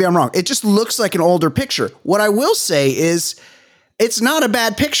 Maybe I'm wrong. It just looks like an older picture. What I will say is it's not a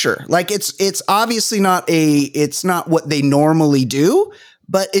bad picture. Like it's obviously it's not what they normally do,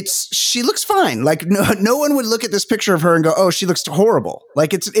 but she looks fine. Like no one would look at this picture of her and go, "Oh, she looks horrible."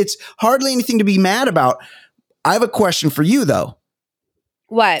 Like it's hardly anything to be mad about. I have a question for you though.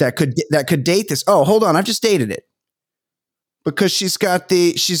 What? That could date this. Oh, hold on. I've just dated it. Because she's got an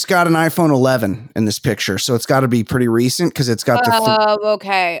iPhone 11 in this picture, so it's got to be pretty recent because it's got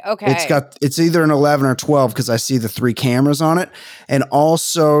okay. It's either an 11 or 12 because I see the 3 cameras on it, and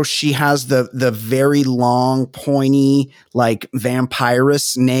also she has the very long, pointy, like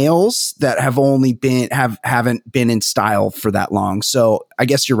vampirus nails that haven't been in style for that long. So I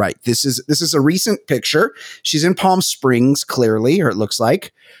guess you're right. This is a recent picture. She's in Palm Springs, clearly, or it looks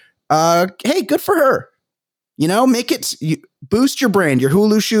like. Hey, good for her. You know, boost your brand. Your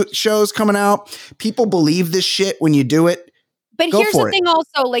Hulu show's coming out. People believe this shit when you do it. But here's the thing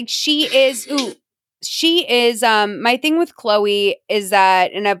also, like she is my thing with Khloe is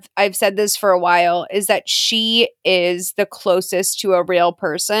that, and I've said this for a while, is that she is the closest to a real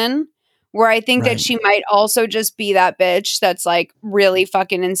person. Where I think that she might also just be that bitch that's like really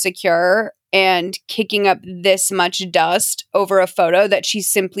fucking insecure and kicking up this much dust over a photo that she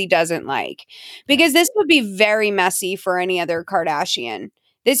simply doesn't like. Because this would be very messy for any other Kardashian.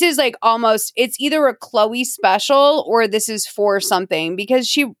 This is like it's either a Khloe special or this is for something because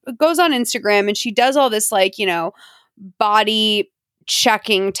she goes on Instagram and she does all this like, you know, body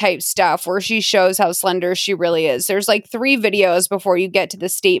checking type stuff where she shows how slender she really is. There's like 3 videos before you get to the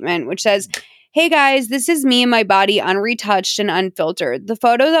statement, which says, "Hey guys, this is me and my body unretouched and unfiltered. The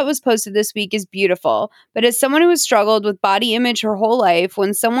photo that was posted this week is beautiful, but as someone who has struggled with body image her whole life,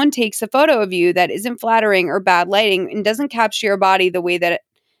 when someone takes a photo of you that isn't flattering or bad lighting and doesn't capture your body the way that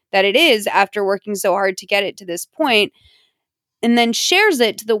it is after working so hard to get it to this point, and then shares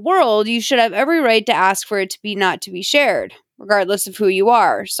it to the world, you should have every right to ask for it to be not to be shared, regardless of who you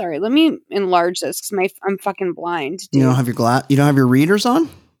are." Sorry, let me enlarge this because I'm fucking blind. Dude. You don't have your readers on?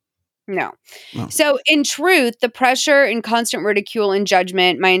 No. So in truth, the pressure and constant ridicule and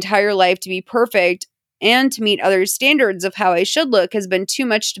judgment my entire life to be perfect and to meet others' standards of how I should look has been too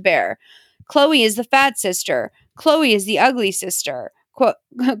much to bear. Khloe is the fat sister. Khloe is the ugly sister.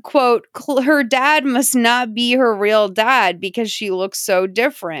 Quote, her dad must not be her real dad because she looks so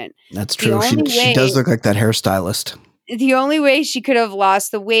different. That's true. She does look like that hairstylist. The only way she could have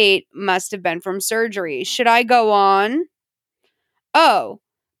lost the weight must have been from surgery. Should I go on? Oh,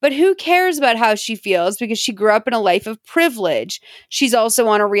 but who cares about how she feels because she grew up in a life of privilege. She's also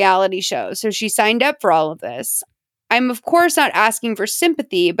on a reality show, so she signed up for all of this. I'm of course not asking for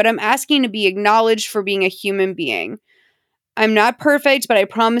sympathy, but I'm asking to be acknowledged for being a human being. I'm not perfect, but I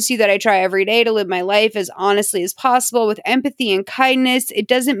promise you that I try every day to live my life as honestly as possible with empathy and kindness. It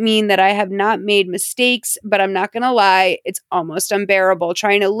doesn't mean that I have not made mistakes, but I'm not going to lie, it's almost unbearable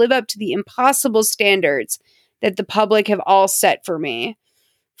trying to live up to the impossible standards that the public have all set for me.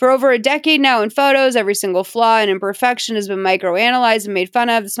 For over a decade now in photos, every single flaw and imperfection has been microanalyzed and made fun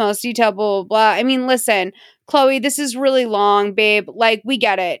of, the smallest detail, blah, blah, blah. I mean, listen, Khloe, this is really long, babe. Like, we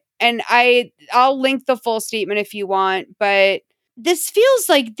get it. And I'll link the full statement if you want, but this feels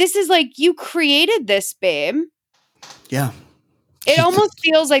like you created this, babe. Yeah. It almost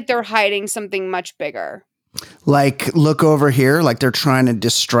feels like they're hiding something much bigger. Like, look over here, like they're trying to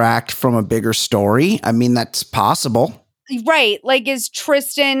distract from a bigger story. I mean, that's possible. Right. Like, is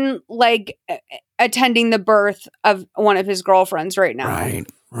Tristan like attending the birth of one of his girlfriends right now?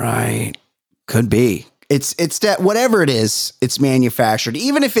 Right. Could be. It's that whatever it is, it's manufactured.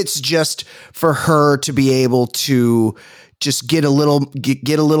 Even if it's just for her to be able to just get a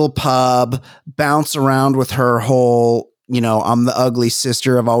little pub, bounce around with her whole I'm the ugly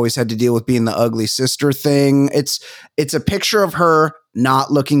sister. I've always had to deal with being the ugly sister thing. It's a picture of her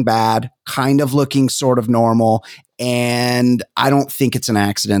not looking bad, kind of looking sort of normal. And I don't think it's an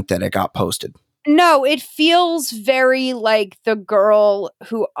accident that it got posted. No, it feels very like the girl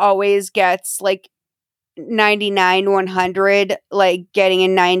who always gets like 99, 100, like getting a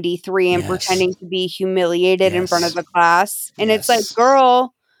 93 and Yes. pretending to be humiliated in front of Yes. the class. And it's like, Yes.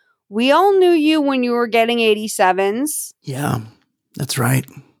 girl, we all knew you when you were getting 87s. Yeah, that's right.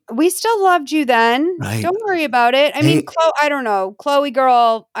 We still loved you then. Right. Don't worry about it. I mean, Chloe, I don't know. Chloe,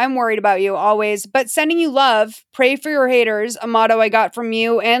 girl, I'm worried about you always. But sending you love, pray for your haters, a motto I got from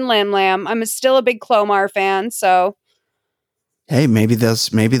you and Lam Lam. I'm still a big Clomar fan, so. Hey, maybe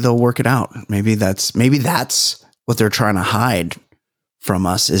they'll work it out. Maybe that's what they're trying to hide from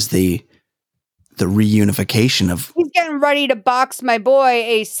us is the reunification of. He's getting ready to box my boy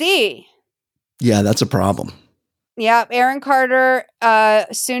AC. Yeah, that's a problem. Yeah, Aaron Carter,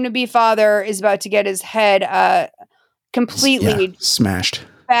 soon to be father, is about to get his head completely smashed,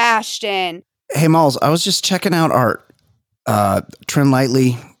 bashed in. Hey, Malls, I was just checking out our Trend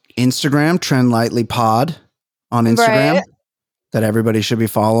Lightly Instagram, Trend Lightly Pod on Instagram, Right. that everybody should be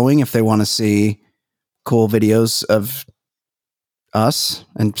following if they want to see cool videos of us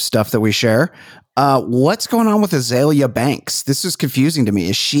and stuff that we share. What's going on with Azalea Banks? This is confusing to me.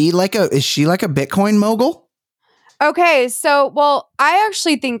 Is she like a Bitcoin mogul? Okay, so, well, I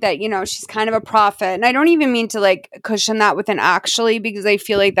actually think that, she's kind of a prophet. And I don't even mean to, like, cushion that with an actually, because I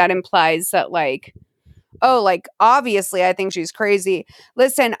feel like that implies that, like, oh, like, obviously, I think she's crazy.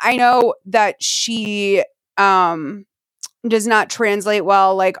 Listen, I know that she does not translate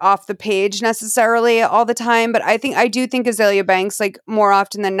well, like, off the page necessarily all the time. But I do think Azalea Banks, like, more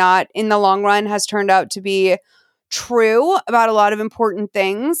often than not, in the long run, has turned out to be true about a lot of important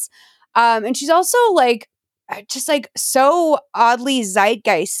things. And she's also, like, just like so oddly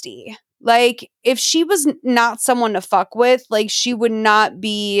zeitgeisty. Like if she was not someone to fuck with, like she would not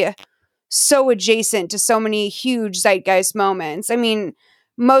be so adjacent to so many huge zeitgeist moments. I mean,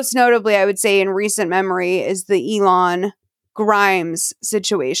 most notably, I would say in recent memory is the Elon Grimes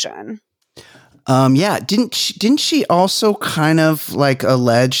situation. Yeah. Didn't she also kind of like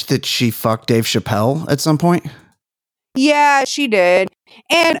allege that she fucked Dave Chappelle at some point? Yeah, she did.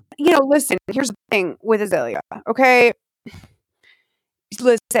 And, listen, here's the thing with Azalea, okay?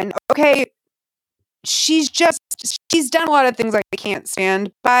 Listen, okay, she's done a lot of things I can't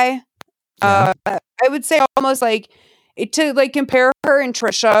stand by. Yeah. I would say almost like, to like compare her and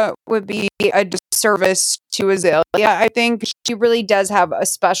Trisha would be a disservice to Azalea. I think she really does have a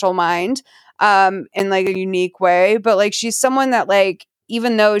special mind, in like a unique way, but like she's someone that like,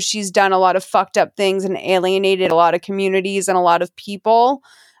 even though she's done a lot of fucked up things and alienated a lot of communities and a lot of people,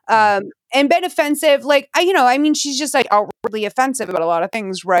 and been offensive, like, she's just like outwardly offensive about a lot of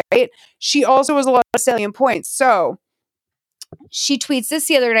things, right? She also has a lot of salient points. So she tweets this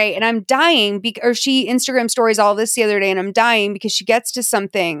the other day and I'm dying, or she Instagram stories all this the other day and I'm dying because she gets to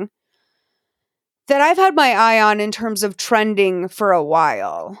something that I've had my eye on in terms of trending for a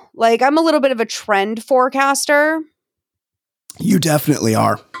while. Like, I'm a little bit of a trend forecaster. You definitely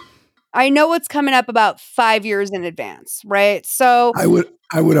are. I know what's coming up about 5 years in advance, right? So I would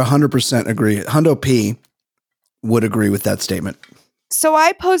 100% agree. Hundo P would agree with that statement. So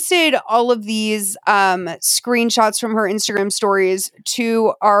I posted all of these screenshots from her Instagram stories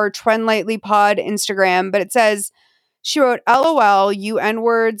to our Trend Lightly Pod Instagram, but it says, she wrote, LOL, you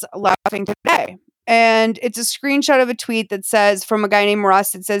N-words laughing today. And it's a screenshot of a tweet that says, from a guy named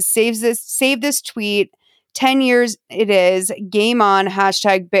Russ, it says, save this tweet. 10 years it is, game on,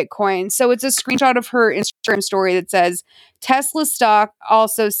 #Bitcoin. So it's a screenshot of her Instagram story that says, Tesla stock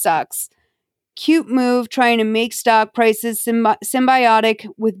also sucks. Cute move trying to make stock prices symbiotic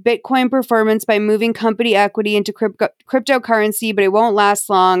with Bitcoin performance by moving company equity into cryptocurrency, but it won't last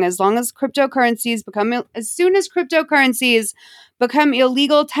long. As soon as cryptocurrencies become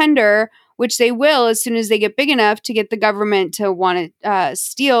illegal tender, which they will as soon as they get big enough to get the government to want to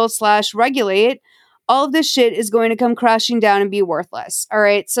steal/regulate, all of this shit is going to come crashing down and be worthless. All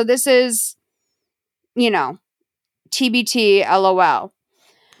right. So this is, TBT, LOL.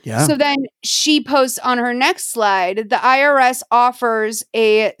 Yeah. So then she posts on her next slide, the IRS offers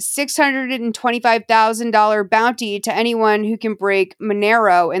a $625,000 bounty to anyone who can break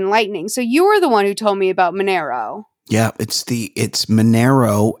Monero and Lightning. So you were the one who told me about Monero. Yeah, it's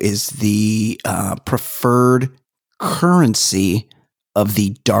Monero is the preferred currency of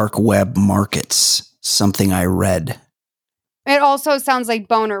the dark web markets. Something I read. It also sounds like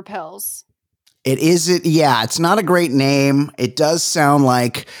boner pills. It's not a great name. It does sound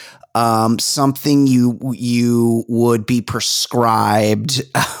like something you would be prescribed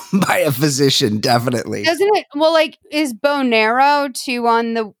by a physician, definitely. Doesn't it? Well, like, is Bonero too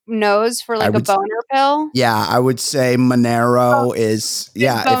on the nose for like a boner pill? Yeah, I would say Monero is.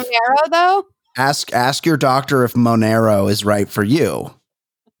 Yeah, Bonero though. Ask your doctor if Monero is right for you.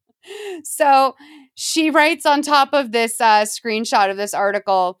 So she writes on top of this screenshot of this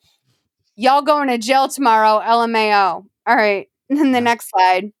article, "Y'all going to jail tomorrow, LMAO." All right. And then the next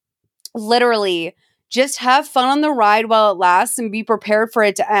slide. Literally, just have fun on the ride while it lasts and be prepared for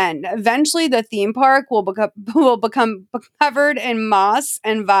it to end. Eventually, the theme park will become covered in moss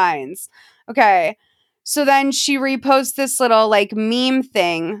and vines. Okay. So then she reposts this little like meme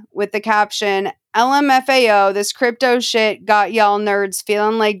thing with the caption, "LMFAO, this crypto shit got y'all nerds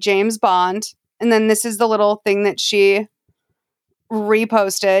feeling like James Bond." And then this is the little thing that she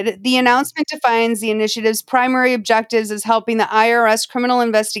reposted. "The announcement defines the initiative's primary objectives as helping the IRS Criminal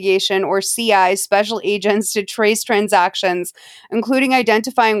Investigation, or CI, special agents to trace transactions, including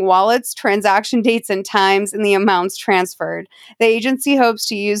identifying wallets, transaction dates and times, and the amounts transferred. The agency hopes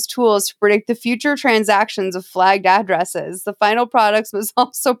to use tools to predict the future transactions of flagged addresses. The final products must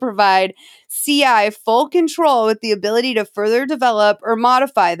also provide CI full control with the ability to further develop or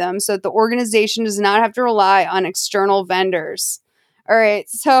modify them so that the organization does not have to rely on external vendors." All right,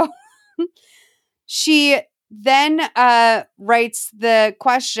 so she then writes the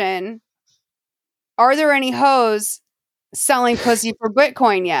question, "Are there any hoes selling pussy for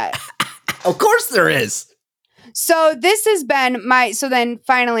Bitcoin yet?" Of course there is. So this has been so then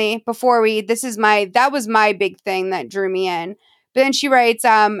finally, that was my big thing that drew me in. But then she writes,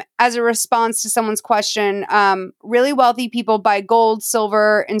 as a response to someone's question, "Really wealthy people buy gold,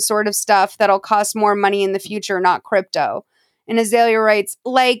 silver, and sort of stuff that'll cost more money in the future, not crypto." And Azalea writes,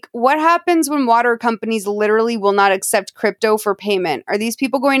 "Like, what happens when water companies literally will not accept crypto for payment? Are these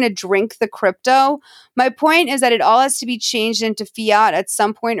people going to drink the crypto? My point is that it all has to be changed into fiat at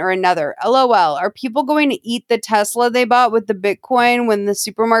some point or another. LOL, are people going to eat the Tesla they bought with the Bitcoin when the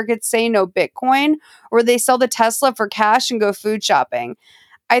supermarkets say no Bitcoin? Or will they sell the Tesla for cash and go food shopping?"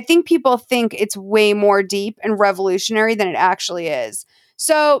 I think people think it's way more deep and revolutionary than it actually is.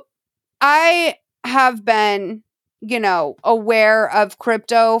 So I have been, aware of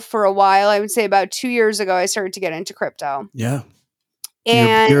crypto for a while. I would say about 2 years ago, I started to get into crypto. Yeah.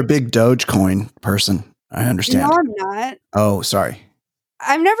 And you're a big Dogecoin person. I understand. No, I'm not. Oh, sorry.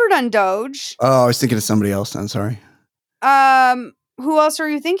 I've never done Doge. Oh, I was thinking of somebody else. I'm sorry. Who else are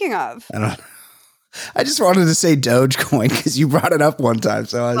you thinking of? I don't know. I just wanted to say Dogecoin because you brought it up one time.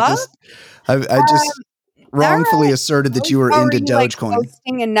 So I just wrongfully asserted that you were into Dogecoin. Like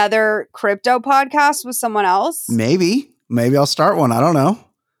hosting another crypto podcast with someone else? Maybe I'll start one. I don't know.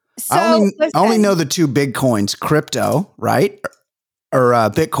 So, I only know the two big coins, crypto, right? Or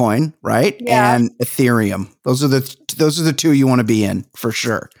Bitcoin, right? Yeah. And Ethereum. Those are the two you want to be in for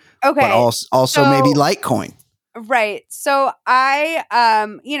sure. Okay. But also maybe Litecoin. Right. So I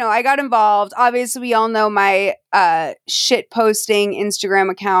I got involved. Obviously, we all know my shit posting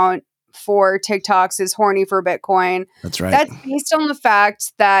Instagram account for TikToks is Horny for Bitcoin. That's right. That's based on the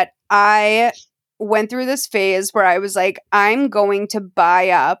fact that I went through this phase where I was like, I'm going to buy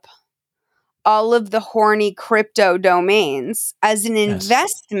up all of the horny crypto domains as an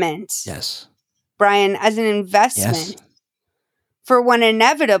investment. Yes. Brian, as an investment for when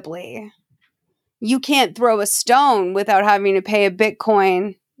inevitably you can't throw a stone without having to pay a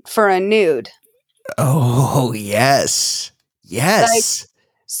Bitcoin for a nude. Oh, yes. Yes.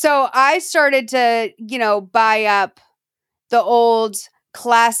 So I started to, buy up the old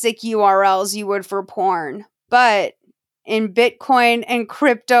classic URLs you would for porn, but in Bitcoin and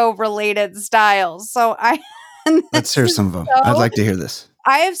crypto related styles. So let's hear some of them. I'd like to hear this.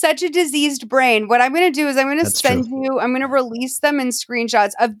 I have such a diseased brain. What I'm going to do is I'm going to release them in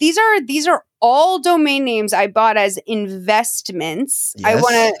screenshots of these are all domain names I bought as investments. Yes. I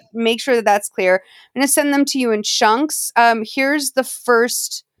want to make sure that that's clear. I'm going to send them to you in chunks. Here's the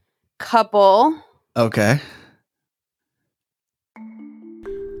first couple. Okay.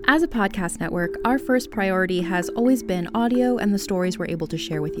 As a podcast network, our first priority has always been audio and the stories we're able to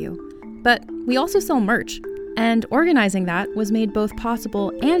share with you. But we also sell merch. And organizing that was made both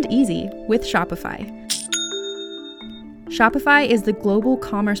possible and easy with Shopify. Shopify is the global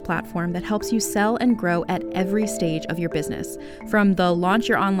commerce platform that helps you sell and grow at every stage of your business, from the launch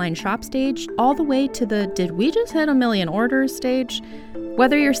your online shop stage all the way to the did we just hit 1 million orders stage.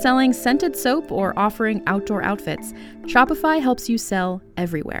 Whether you're selling scented soap or offering outdoor outfits, Shopify helps you sell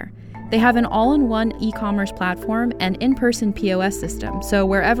everywhere. They have an all-in-one e-commerce platform and in-person POS system, so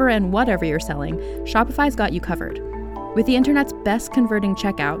wherever and whatever you're selling, Shopify's got you covered. With the internet's best converting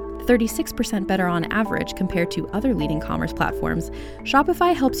checkout, 36% better on average compared to other leading commerce platforms,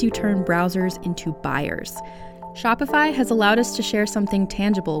 Shopify helps you turn browsers into buyers. Shopify has allowed us to share something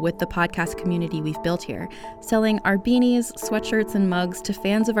tangible with the podcast community we've built here, selling our beanies, sweatshirts, and mugs to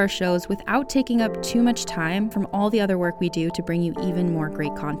fans of our shows without taking up too much time from all the other work we do to bring you even more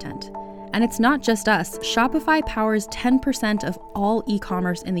great content. And it's not just us. Shopify powers 10% of all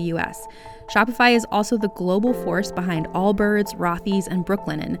e-commerce in the US. Shopify is also the global force behind Allbirds, Rothy's, and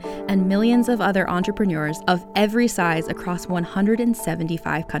Brooklinen, and millions of other entrepreneurs of every size across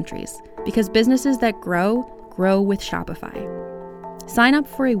 175 countries. Because businesses that grow with Shopify. Sign up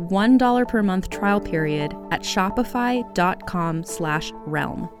for a $1 per month trial period at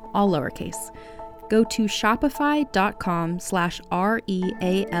shopify.com/realm, all lowercase. Go to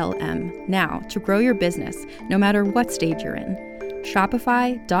shopify.com/REALM now to grow your business, no matter what stage you're in.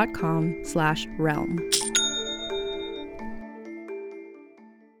 Shopify.com/realm.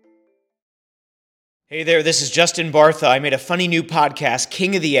 Hey there, this is Justin Bartha. I made a funny new podcast,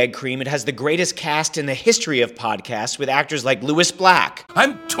 King of the Egg Cream. It has the greatest cast in the history of podcasts with actors like Louis Black.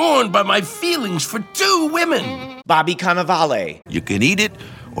 I'm torn by my feelings for two women. Bobby Cannavale. You can eat it,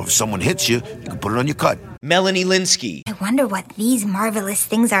 or if someone hits you, you can put it on your cut. Melanie Linsky. I wonder what these marvelous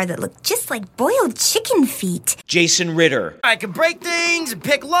things are that look just like boiled chicken feet. Jason Ritter. I can break things and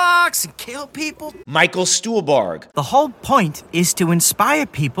pick locks and kill people. Michael Stuhlbarg. The whole point is to inspire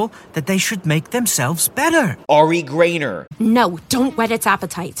people that they should make themselves better. Ari Grainer. No, don't whet its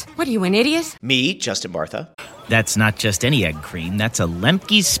appetite. What are you, an idiot? Me, Justin Bartha. That's not just any egg cream, that's a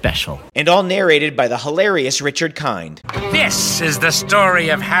Lemke's special. And all narrated by the hilarious Richard Kind. This is the story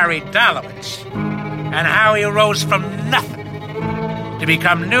of Harry Dalowitz and how he rose from nothing to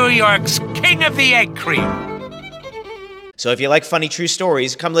become New York's King of the Egg Cream. So if you like funny true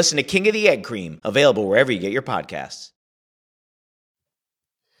stories, come listen to King of the Egg Cream, available wherever you get your podcasts.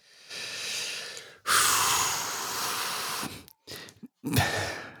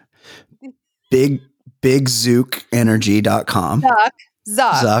 BigZukeEnergy.com.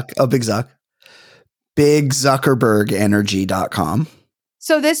 Zuck. Oh, Big Zuck. BigZuckerbergEnergy.com.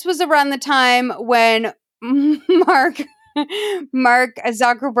 So this was around the time when Mark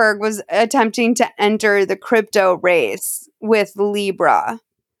Zuckerberg was attempting to enter the crypto race with Libra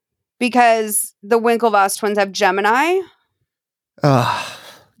because the Winklevoss twins have Gemini.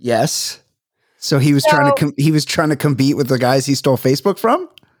 Yes. So he was trying to compete with the guys he stole Facebook from?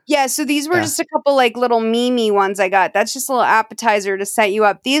 Yeah, so these were just a couple like little meme ones I got. That's just a little appetizer to set you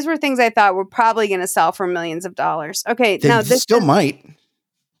up. These were things I thought were probably going to sell for millions of dollars. Okay, Now this still might.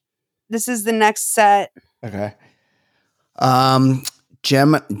 This is the next set. Okay.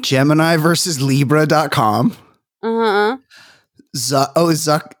 Gemini versus Libra.com. Uh-huh.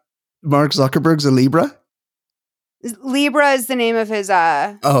 Mark Zuckerberg's a Libra? Libra is the name of his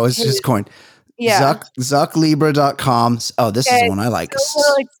it's his coin. Yeah. ZuckLibra.com. Oh, this is the one I like. So a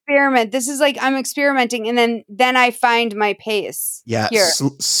little experiment. This is like I'm experimenting and then I find my pace. Yeah. Here.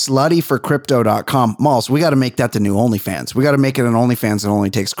 Sluttyforcrypto.com. Malls, we got to make that the new OnlyFans. We got to make it an OnlyFans that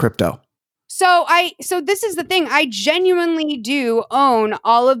only takes crypto. So this is the thing. I genuinely do own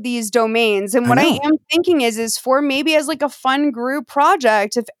all of these domains. And what I am thinking is for maybe as like a fun group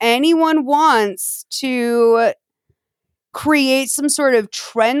project, if anyone wants to create some sort of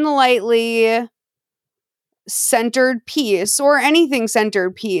trend lightly centered piece or anything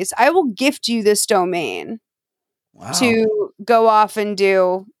centered piece, I will gift you this domain to go off and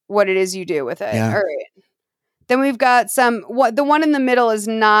do what it is you do with it. Yeah. All right. Then we've got the one in the middle is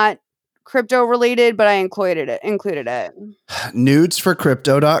not crypto related, but I included it.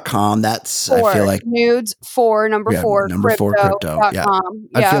 Nudesforcrypto.com. That's I feel like nudes for number four crypto. Yeah.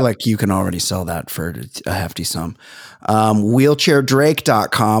 I feel like you can already sell that for a hefty sum.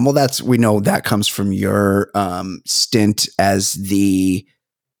 Wheelchairdrake.com. Well, we know that comes from your stint as the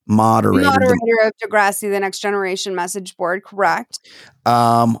moderator of Degrassi, the Next Generation message board. Correct.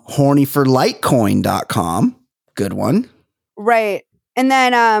 Hornyforlitecoin.com. Good one. Right. And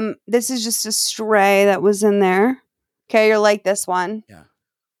then this is just a stray that was in there. Okay, you're like this one. Yeah.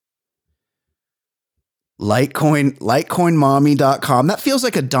 Litecoinmommy.com. That feels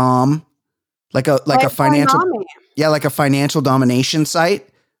like a dom, like a financial mommy. Yeah, like a financial domination site.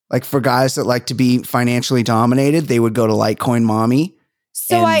 Like for guys that like to be financially dominated, they would go to Litecoin Mommy.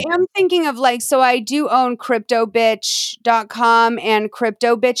 So I am thinking of so I do own cryptobitch.com and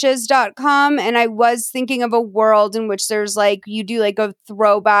cryptobitches.com. And I was thinking of a world in which there's you do a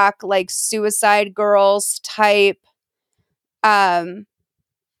throwback, Suicide Girls type, porn,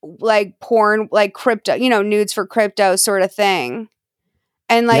 crypto, nudes for crypto sort of thing.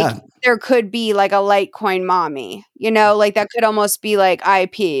 And like Yeah. there could be like a Litecoin mommy, like that could almost be like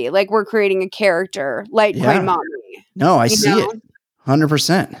IP. Like we're creating a character, Litecoin Yeah. mommy. No, I see it.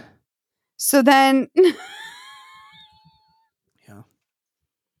 100%. So then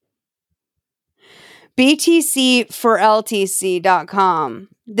BTC4LTC.com.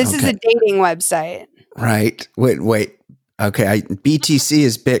 This is a dating website. Right. Wait. Okay. BTC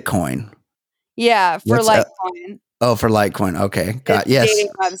is Bitcoin. Yeah, for What's Litecoin. For Litecoin. Okay. Got It's a yes.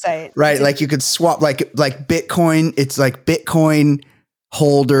 dating website. Right. Like you could swap like Bitcoin. It's like Bitcoin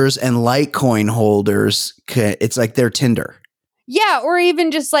holders and Litecoin holders. It's like their Tinder. Yeah, or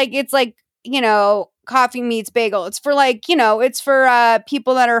even just like it's like, coffee meets bagel. It's for like, it's for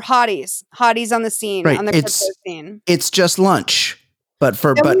people that are hotties on the scene, Right. on the crypto scene. It's just lunch. But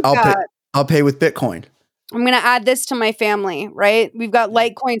I'll pay with Bitcoin. I'm gonna add this to my family, right? We've got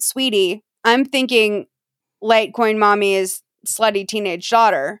Litecoin sweetie. I'm thinking Litecoin mommy is slutty teenage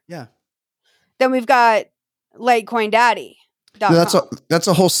daughter. Yeah. Then we've got Litecoin daddy. No, that's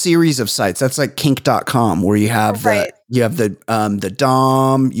a whole series of sites. That's like kink.com where you have the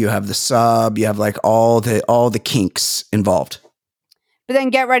dom, you have the sub, you have like all the kinks involved. But then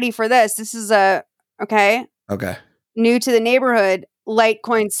get ready for this. This is Okay. new to the neighborhood,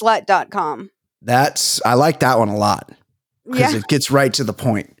 litecoinslut.com. I like that one a lot because it gets right to the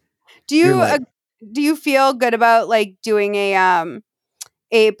point. Do you feel good about like doing a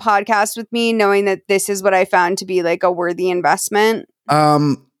podcast with me, knowing that this is what I found to be like a worthy investment?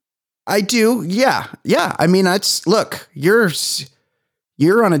 I do. Yeah. I mean, look, you're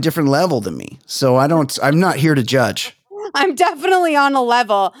on a different level than me, so I'm not here to judge. I'm definitely on a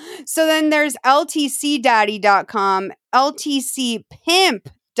level. So then there's ltcdaddy.com,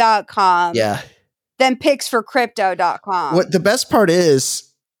 ltcpimp.com. Yeah. Then picsforcrypto.com. What the best part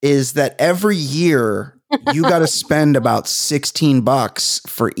is that every year you got to spend about $16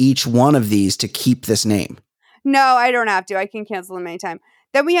 for each one of these to keep this name. No, I don't have to. I can cancel them anytime.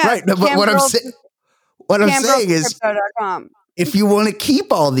 Then we have right. But what I'm saying is, if you want to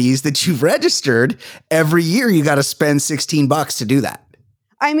keep all these that you've registered, every year you got to spend $16 to do that.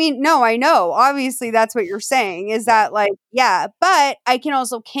 I mean, no, I know. Obviously, that's what you're saying is that like, yeah, but I can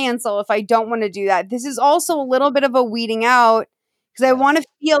also cancel if I don't want to do that. This is also a little bit of a weeding out because I want to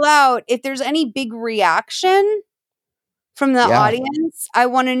feel out if there's any big reaction from the audience. I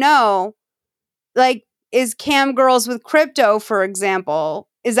want to know, like, is Cam Girls with Crypto, for example,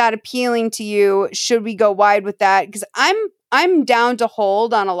 is that appealing to you? Should we go wide with that? Because I'm down to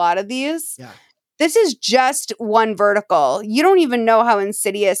hold on a lot of these. Yeah. This is just one vertical. You don't even know how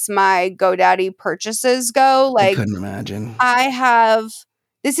insidious my GoDaddy purchases go. Like, I couldn't imagine.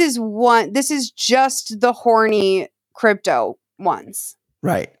 This is just the horny crypto ones.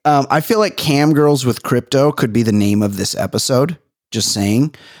 Right. I feel like Cam Girls with Crypto could be the name of this episode. Just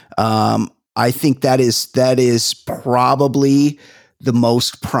saying. I think that is probably the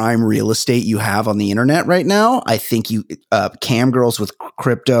most prime real estate you have on the internet right now. I think Cam Girls with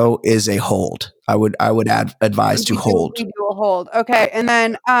Crypto is a hold. I would advise to hold. We do a hold. Okay. And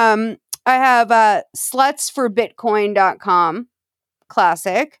then I have slutsforbitcoin.com.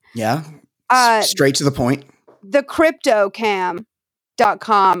 Classic. Yeah. Straight to the point.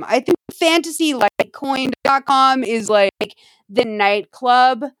 thecryptocam.com. I think fantasylitecoin.com is like the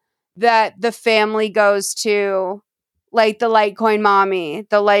nightclub that the family goes to, like the Litecoin mommy,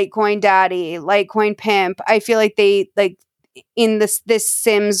 the Litecoin daddy, Litecoin pimp. I feel like they like in this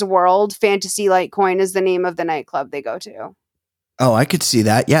Sims world, Fantasy Litecoin is the name of the nightclub they go to. Oh, I could see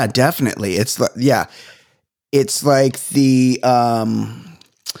that. Yeah, definitely. It's like the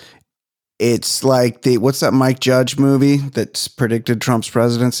what's that Mike Judge movie that's predicted Trump's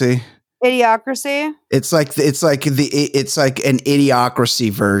presidency? Idiocracy. It's like an idiocracy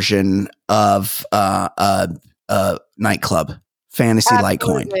version of nightclub, Fantasy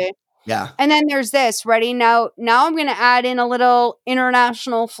Litecoin. Yeah. And then there's this. Ready? Now I'm going to add in a little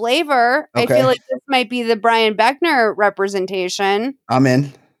international flavor. Okay. I feel like this might be the Brian Beckner representation. I'm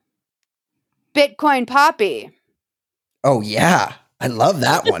in. Bitcoin Poppy. Oh yeah. I love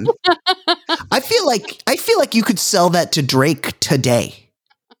that one. I feel like you could sell that to Drake today.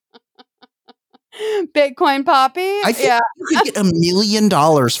 Bitcoin Poppy? I think you could get $1 million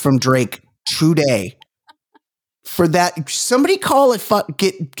from Drake today. For that, somebody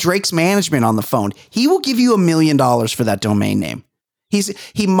get Drake's management on the phone. He will give you $1 million for that domain name.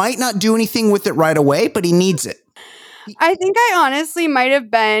 He might not do anything with it right away, but he needs it. I think I honestly might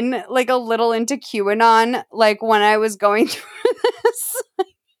have been like a little into QAnon, like when I was going through this.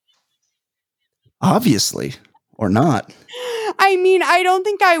 Obviously. or not. I mean, I don't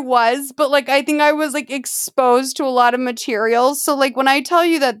think I was, but like I think I was like exposed to a lot of materials. So like when I tell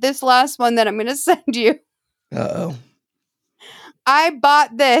you that this last one that I'm going to send you, Uh-oh. I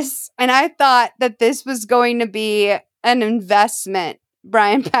bought this and I thought that this was going to be an investment,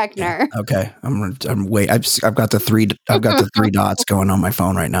 Brian Peckner. Okay, I'm wait. I've got the three dots going on my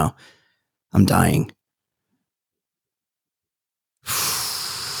phone right now. I'm dying.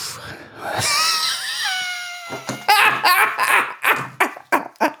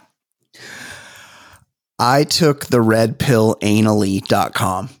 I took the red pill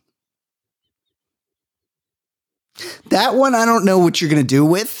anally.com. That one I don't know what you're going to do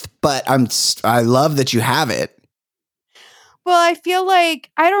with, but I love that you have it. Well, I feel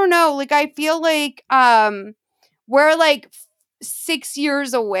like I don't know, like I feel like we're like 6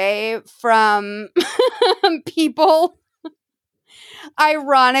 years away from people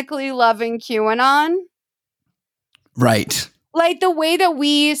ironically loving QAnon. Right. Like the way that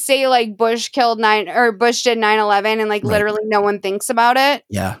we say like Bush did 9/11 and like literally no one thinks about it.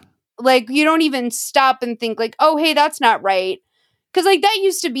 Yeah. Like you don't even stop and think like, oh, hey, that's not right. Cause like that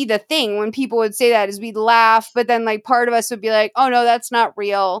used to be the thing when people would say that is we'd laugh, but then like part of us would be like, oh no, that's not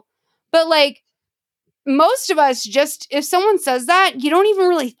real. But like most of us just, if someone says that, you don't even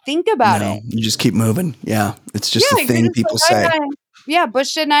really think about it. You just keep moving. Yeah. It's just a thing people say. Yeah,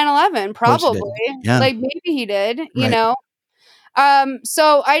 Bush did 9/11, probably. Yeah. Like maybe he did, you know.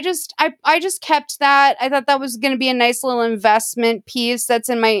 So I just kept that. I thought that was going to be a nice little investment piece that's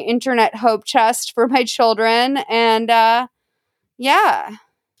in my internet hope chest for my children. And yeah,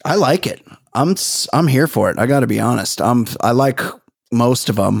 I like it. I'm here for it. I got to be honest. I like most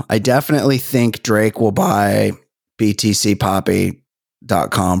of them. I definitely think Drake will buy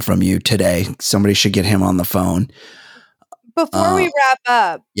btcpoppy.com from you today. Somebody should get him on the phone. Before we wrap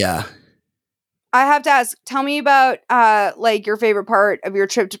up. Yeah. I have to ask, tell me about like your favorite part of your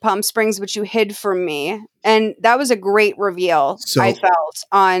trip to Palm Springs, which you hid from me. And that was a great reveal I felt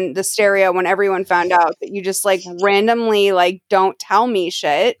on the stereo when everyone found out that you just like randomly like don't tell me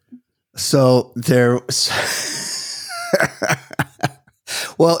shit. So there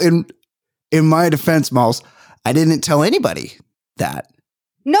well, in my defense, Malls, I didn't tell anybody that.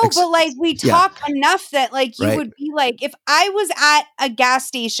 No, but like we talk enough that like you would be like, if I was at a gas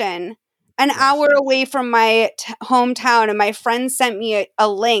station an hour away from my hometown and my friend sent me a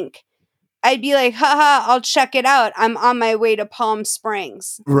link, I'd be like, haha, I'll check it out. I'm on my way to Palm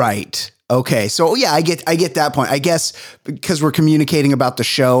Springs. Right. Okay. So yeah, I get that point. I guess because we're communicating about the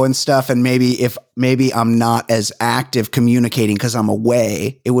show and stuff, and maybe I'm not as active communicating because I'm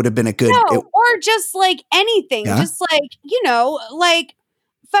away, it would have been a good or just like anything. Yeah? Just like, like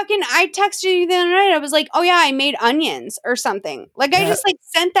fucking, I texted you the other night. I was like, oh yeah, I made onions or something. Like I just like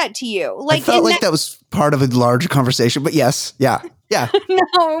sent that to you. Like I felt like that was part of a larger conversation, but yes. Yeah. Yeah.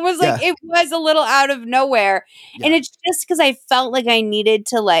 No, it was like, it was a little out of nowhere. Yeah. And it's just because I felt like I needed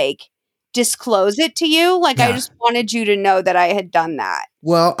to like disclose it to you. Like I just wanted you to know that I had done that.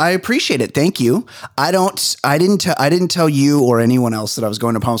 Well, I appreciate it. Thank you. I didn't tell you or anyone else that I was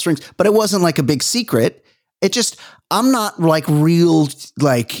going to Palm Springs, but it wasn't like a big secret. It just, I'm not like real,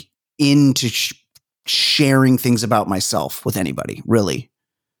 like into sharing things about myself with anybody, really.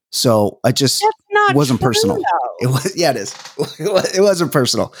 So I just, it wasn't personal. It was, it is. It wasn't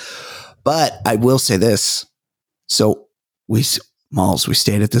personal, but I will say this. So we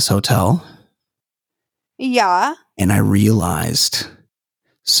stayed at this hotel. Yeah. And I realized,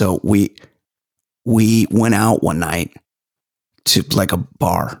 so we went out one night to like a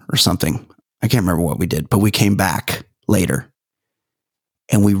bar or something. I can't remember what we did, but we came back later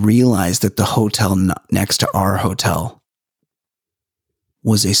and we realized that the hotel next to our hotel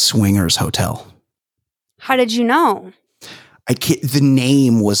was a swingers hotel. How did you know? The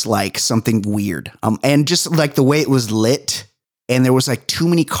name was like something weird. And just like the way it was lit, and there was like too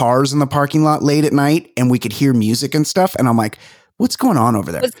many cars in the parking lot late at night and we could hear music and stuff. And I'm like, what's going on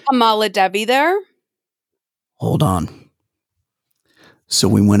over there? Was Kamala Debbie there? Hold on. So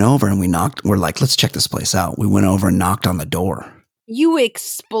we went over and we knocked. We're like, let's check this place out. We went over and knocked on the door. You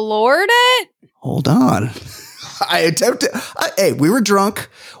explored it? Hold on. I attempted. Hey, we were drunk.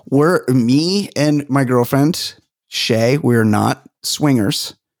 Me and my girlfriend, Shay, we're not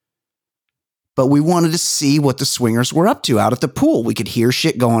swingers. But we wanted to see what the swingers were up to out at the pool. We could hear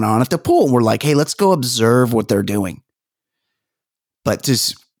shit going on at the pool. And we're like, hey, let's go observe what they're doing. But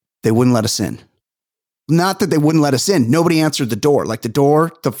they wouldn't let us in. Not that they wouldn't let us in. Nobody answered the door. Like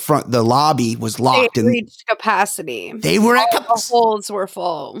the lobby was locked. They reached capacity. They were at capacity. The holds were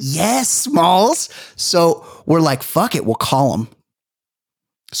full. Yes, Smalls. So we're like, fuck it. We'll call them.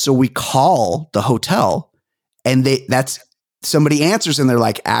 So we call the hotel And somebody answers and they're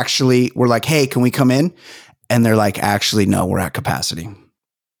like, actually, we're like, hey, can we come in? And they're like, actually, no, we're at capacity.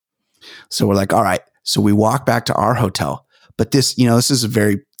 So we're like, all right. So we walk back to our hotel. But this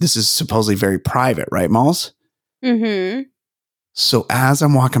is supposedly very private, right, Malls? Mm-hmm. So as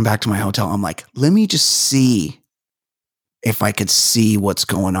I'm walking back to my hotel, I'm like, let me just see if I could see what's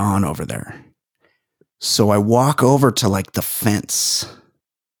going on over there. So I walk over to like the fence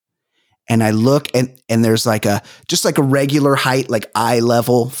and I look and there's like just like a regular height, like eye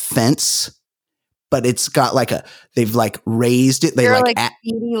level fence, but it's got like they've like raised it. They're like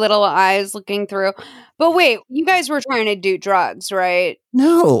beady little eyes looking through. But wait, you guys were trying to do drugs, right?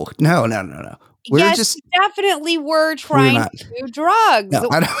 No. Yes, you definitely were trying to do drugs. No,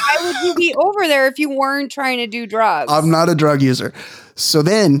 why would you be over there if you weren't trying to do drugs? I'm not a drug user. So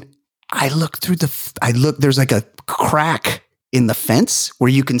then I look through there's like a crack in the fence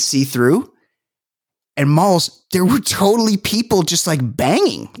where you can see through. And Malls, there were totally people just like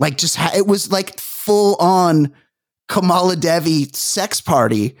banging. Like it was like full on Kamala Devi sex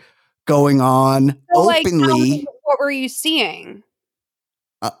party going on openly. What were you seeing?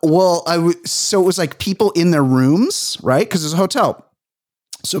 So it was like people in their rooms, right? Because it's a hotel.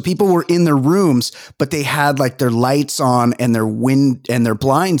 So people were in their rooms, but they had like their lights on and their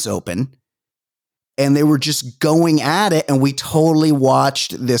blinds open. And they were just going at it. And we totally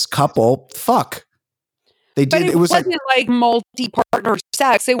watched this couple fuck. They did. But it wasn't like multi-partner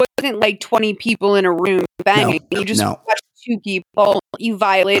sex. It wasn't like 20 people in a room banging. You just watched 2 people. You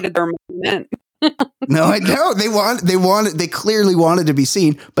violated their movement. No, I know they clearly wanted to be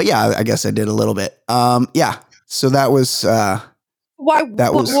seen, but yeah, I guess I did a little bit. Yeah. So that was, why?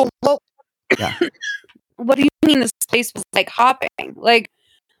 That was, yeah. What do you mean the space was like hopping? Like,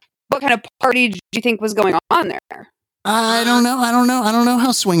 what kind of party did you think was going on there? I don't know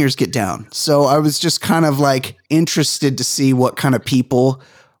how swingers get down. So I was just kind of like interested to see what kind of people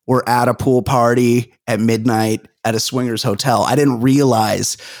were at a pool party at midnight at a swingers hotel. I didn't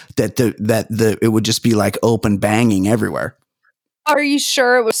realize that it would just be like open banging everywhere. Are you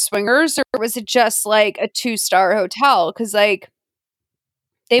sure it was swingers or was it just like a 2-star hotel? Because like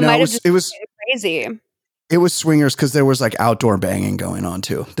they might have just been crazy. It was swingers because there was like outdoor banging going on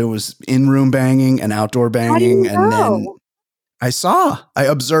too. There was in-room banging and outdoor banging, and then I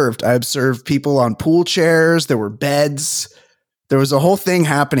observed people on pool chairs. There were beds. There was a whole thing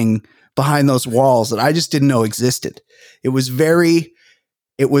happening behind those walls that I just didn't know existed. It was like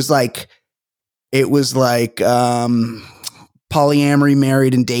polyamory,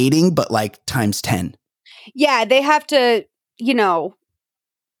 married and dating, but like times 10. Yeah, they have to,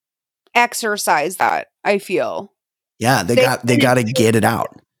 exercise that, I feel. Yeah, they got to get it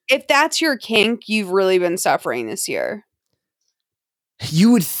out. If that's your kink, you've really been suffering this year.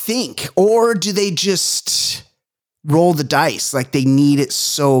 You would think. Or do they just roll the dice like they need it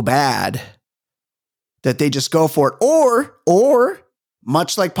so bad that they just go for it? Or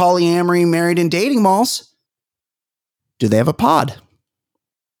much like polyamory, married and dating Malls, do they have a pod?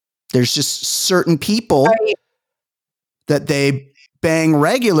 There's just certain people that they bang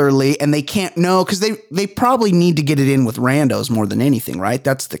regularly and they can't know because they probably need to get it in with randos more than anything, right?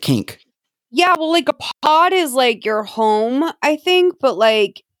 That's the kink. Yeah, well, like a pod is like your home, I think, but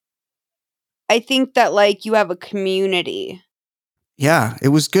like I think that like you have a community. Yeah, it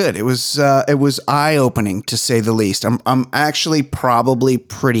was good. It was eye-opening to say the least. I'm actually probably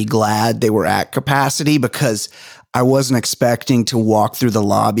pretty glad they were at capacity because I wasn't expecting to walk through the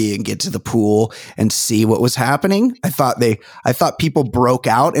lobby and get to the pool and see what was happening. I thought people broke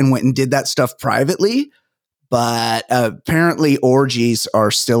out and went and did that stuff privately, but apparently orgies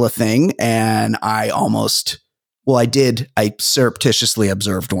are still a thing. And I surreptitiously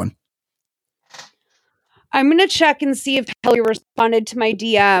observed one. I'm going to check and see if Kelly responded to my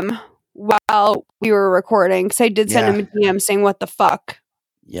DM while we were recording. Cause I did send him a DM saying, what the fuck?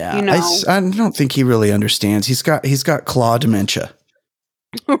 Yeah, I don't think he really understands. He's got claw dementia.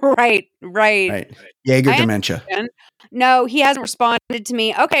 Right. Jaeger dementia. No, he hasn't responded to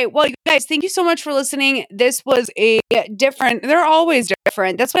me. Okay, well, you guys, thank you so much for listening. This was a different. They're always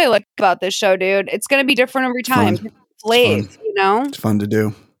different. That's what I like about this show, dude. It's going to be different every time. It's late, It's fun to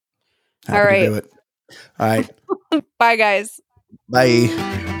do. Happy all right. To do it. All right. Bye, guys. Bye.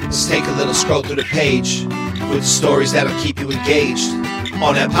 Let's take a little scroll through the page with stories that'll keep you engaged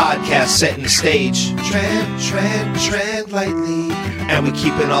on that podcast setting the stage. Trend lightly. And we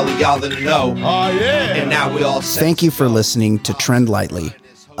keeping all of y'all in the know. Oh, yeah. And now we all Thank you for listening to Trend Lightly,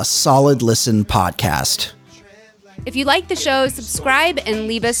 a solid listen podcast. If you like the show, subscribe and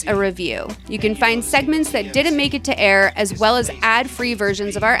leave us a review. You can find segments that didn't make it to air, as well as ad-free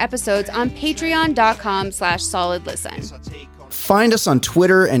versions of our episodes on patreon.com/solidlisten. Find us on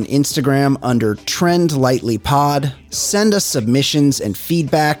Twitter and Instagram under Trend Lightly Pod. Send us submissions and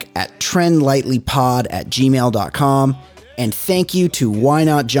feedback at trendlightlypod@gmail.com. And thank you to Why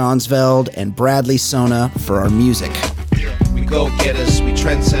Not Johnsveld and Bradley Sona for our music. We go-getters, we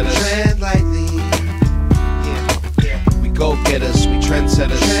trendsetters. Trend lightly. We go-getters, we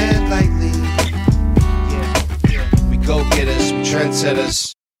trendsetters. Trend lightly. We go-getters, we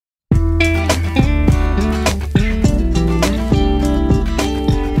trendsetters.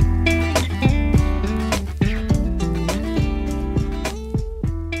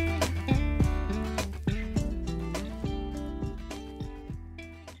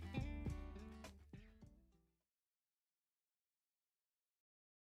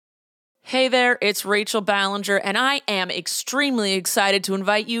 Hey there, it's Rachel Ballinger, and I am extremely excited to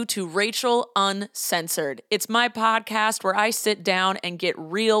invite you to Rachel Uncensored. It's my podcast where I sit down and get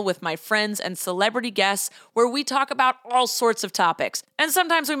real with my friends and celebrity guests, where we talk about all sorts of topics. And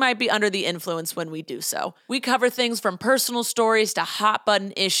sometimes we might be under the influence when we do so. We cover things from personal stories to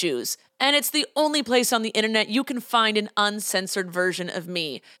hot-button issues. And it's the only place on the internet you can find an uncensored version of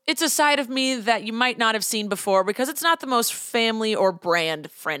me. It's a side of me that you might not have seen before because it's not the most family or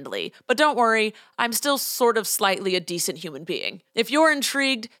brand friendly. But don't worry, I'm still sort of slightly a decent human being. If you're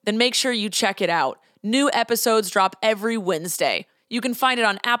intrigued, then make sure you check it out. New episodes drop every Wednesday. You can find it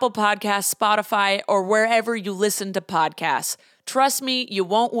on Apple Podcasts, Spotify, or wherever you listen to podcasts. Trust me, you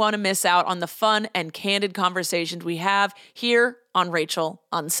won't want to miss out on the fun and candid conversations we have here on Rachel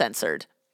Uncensored.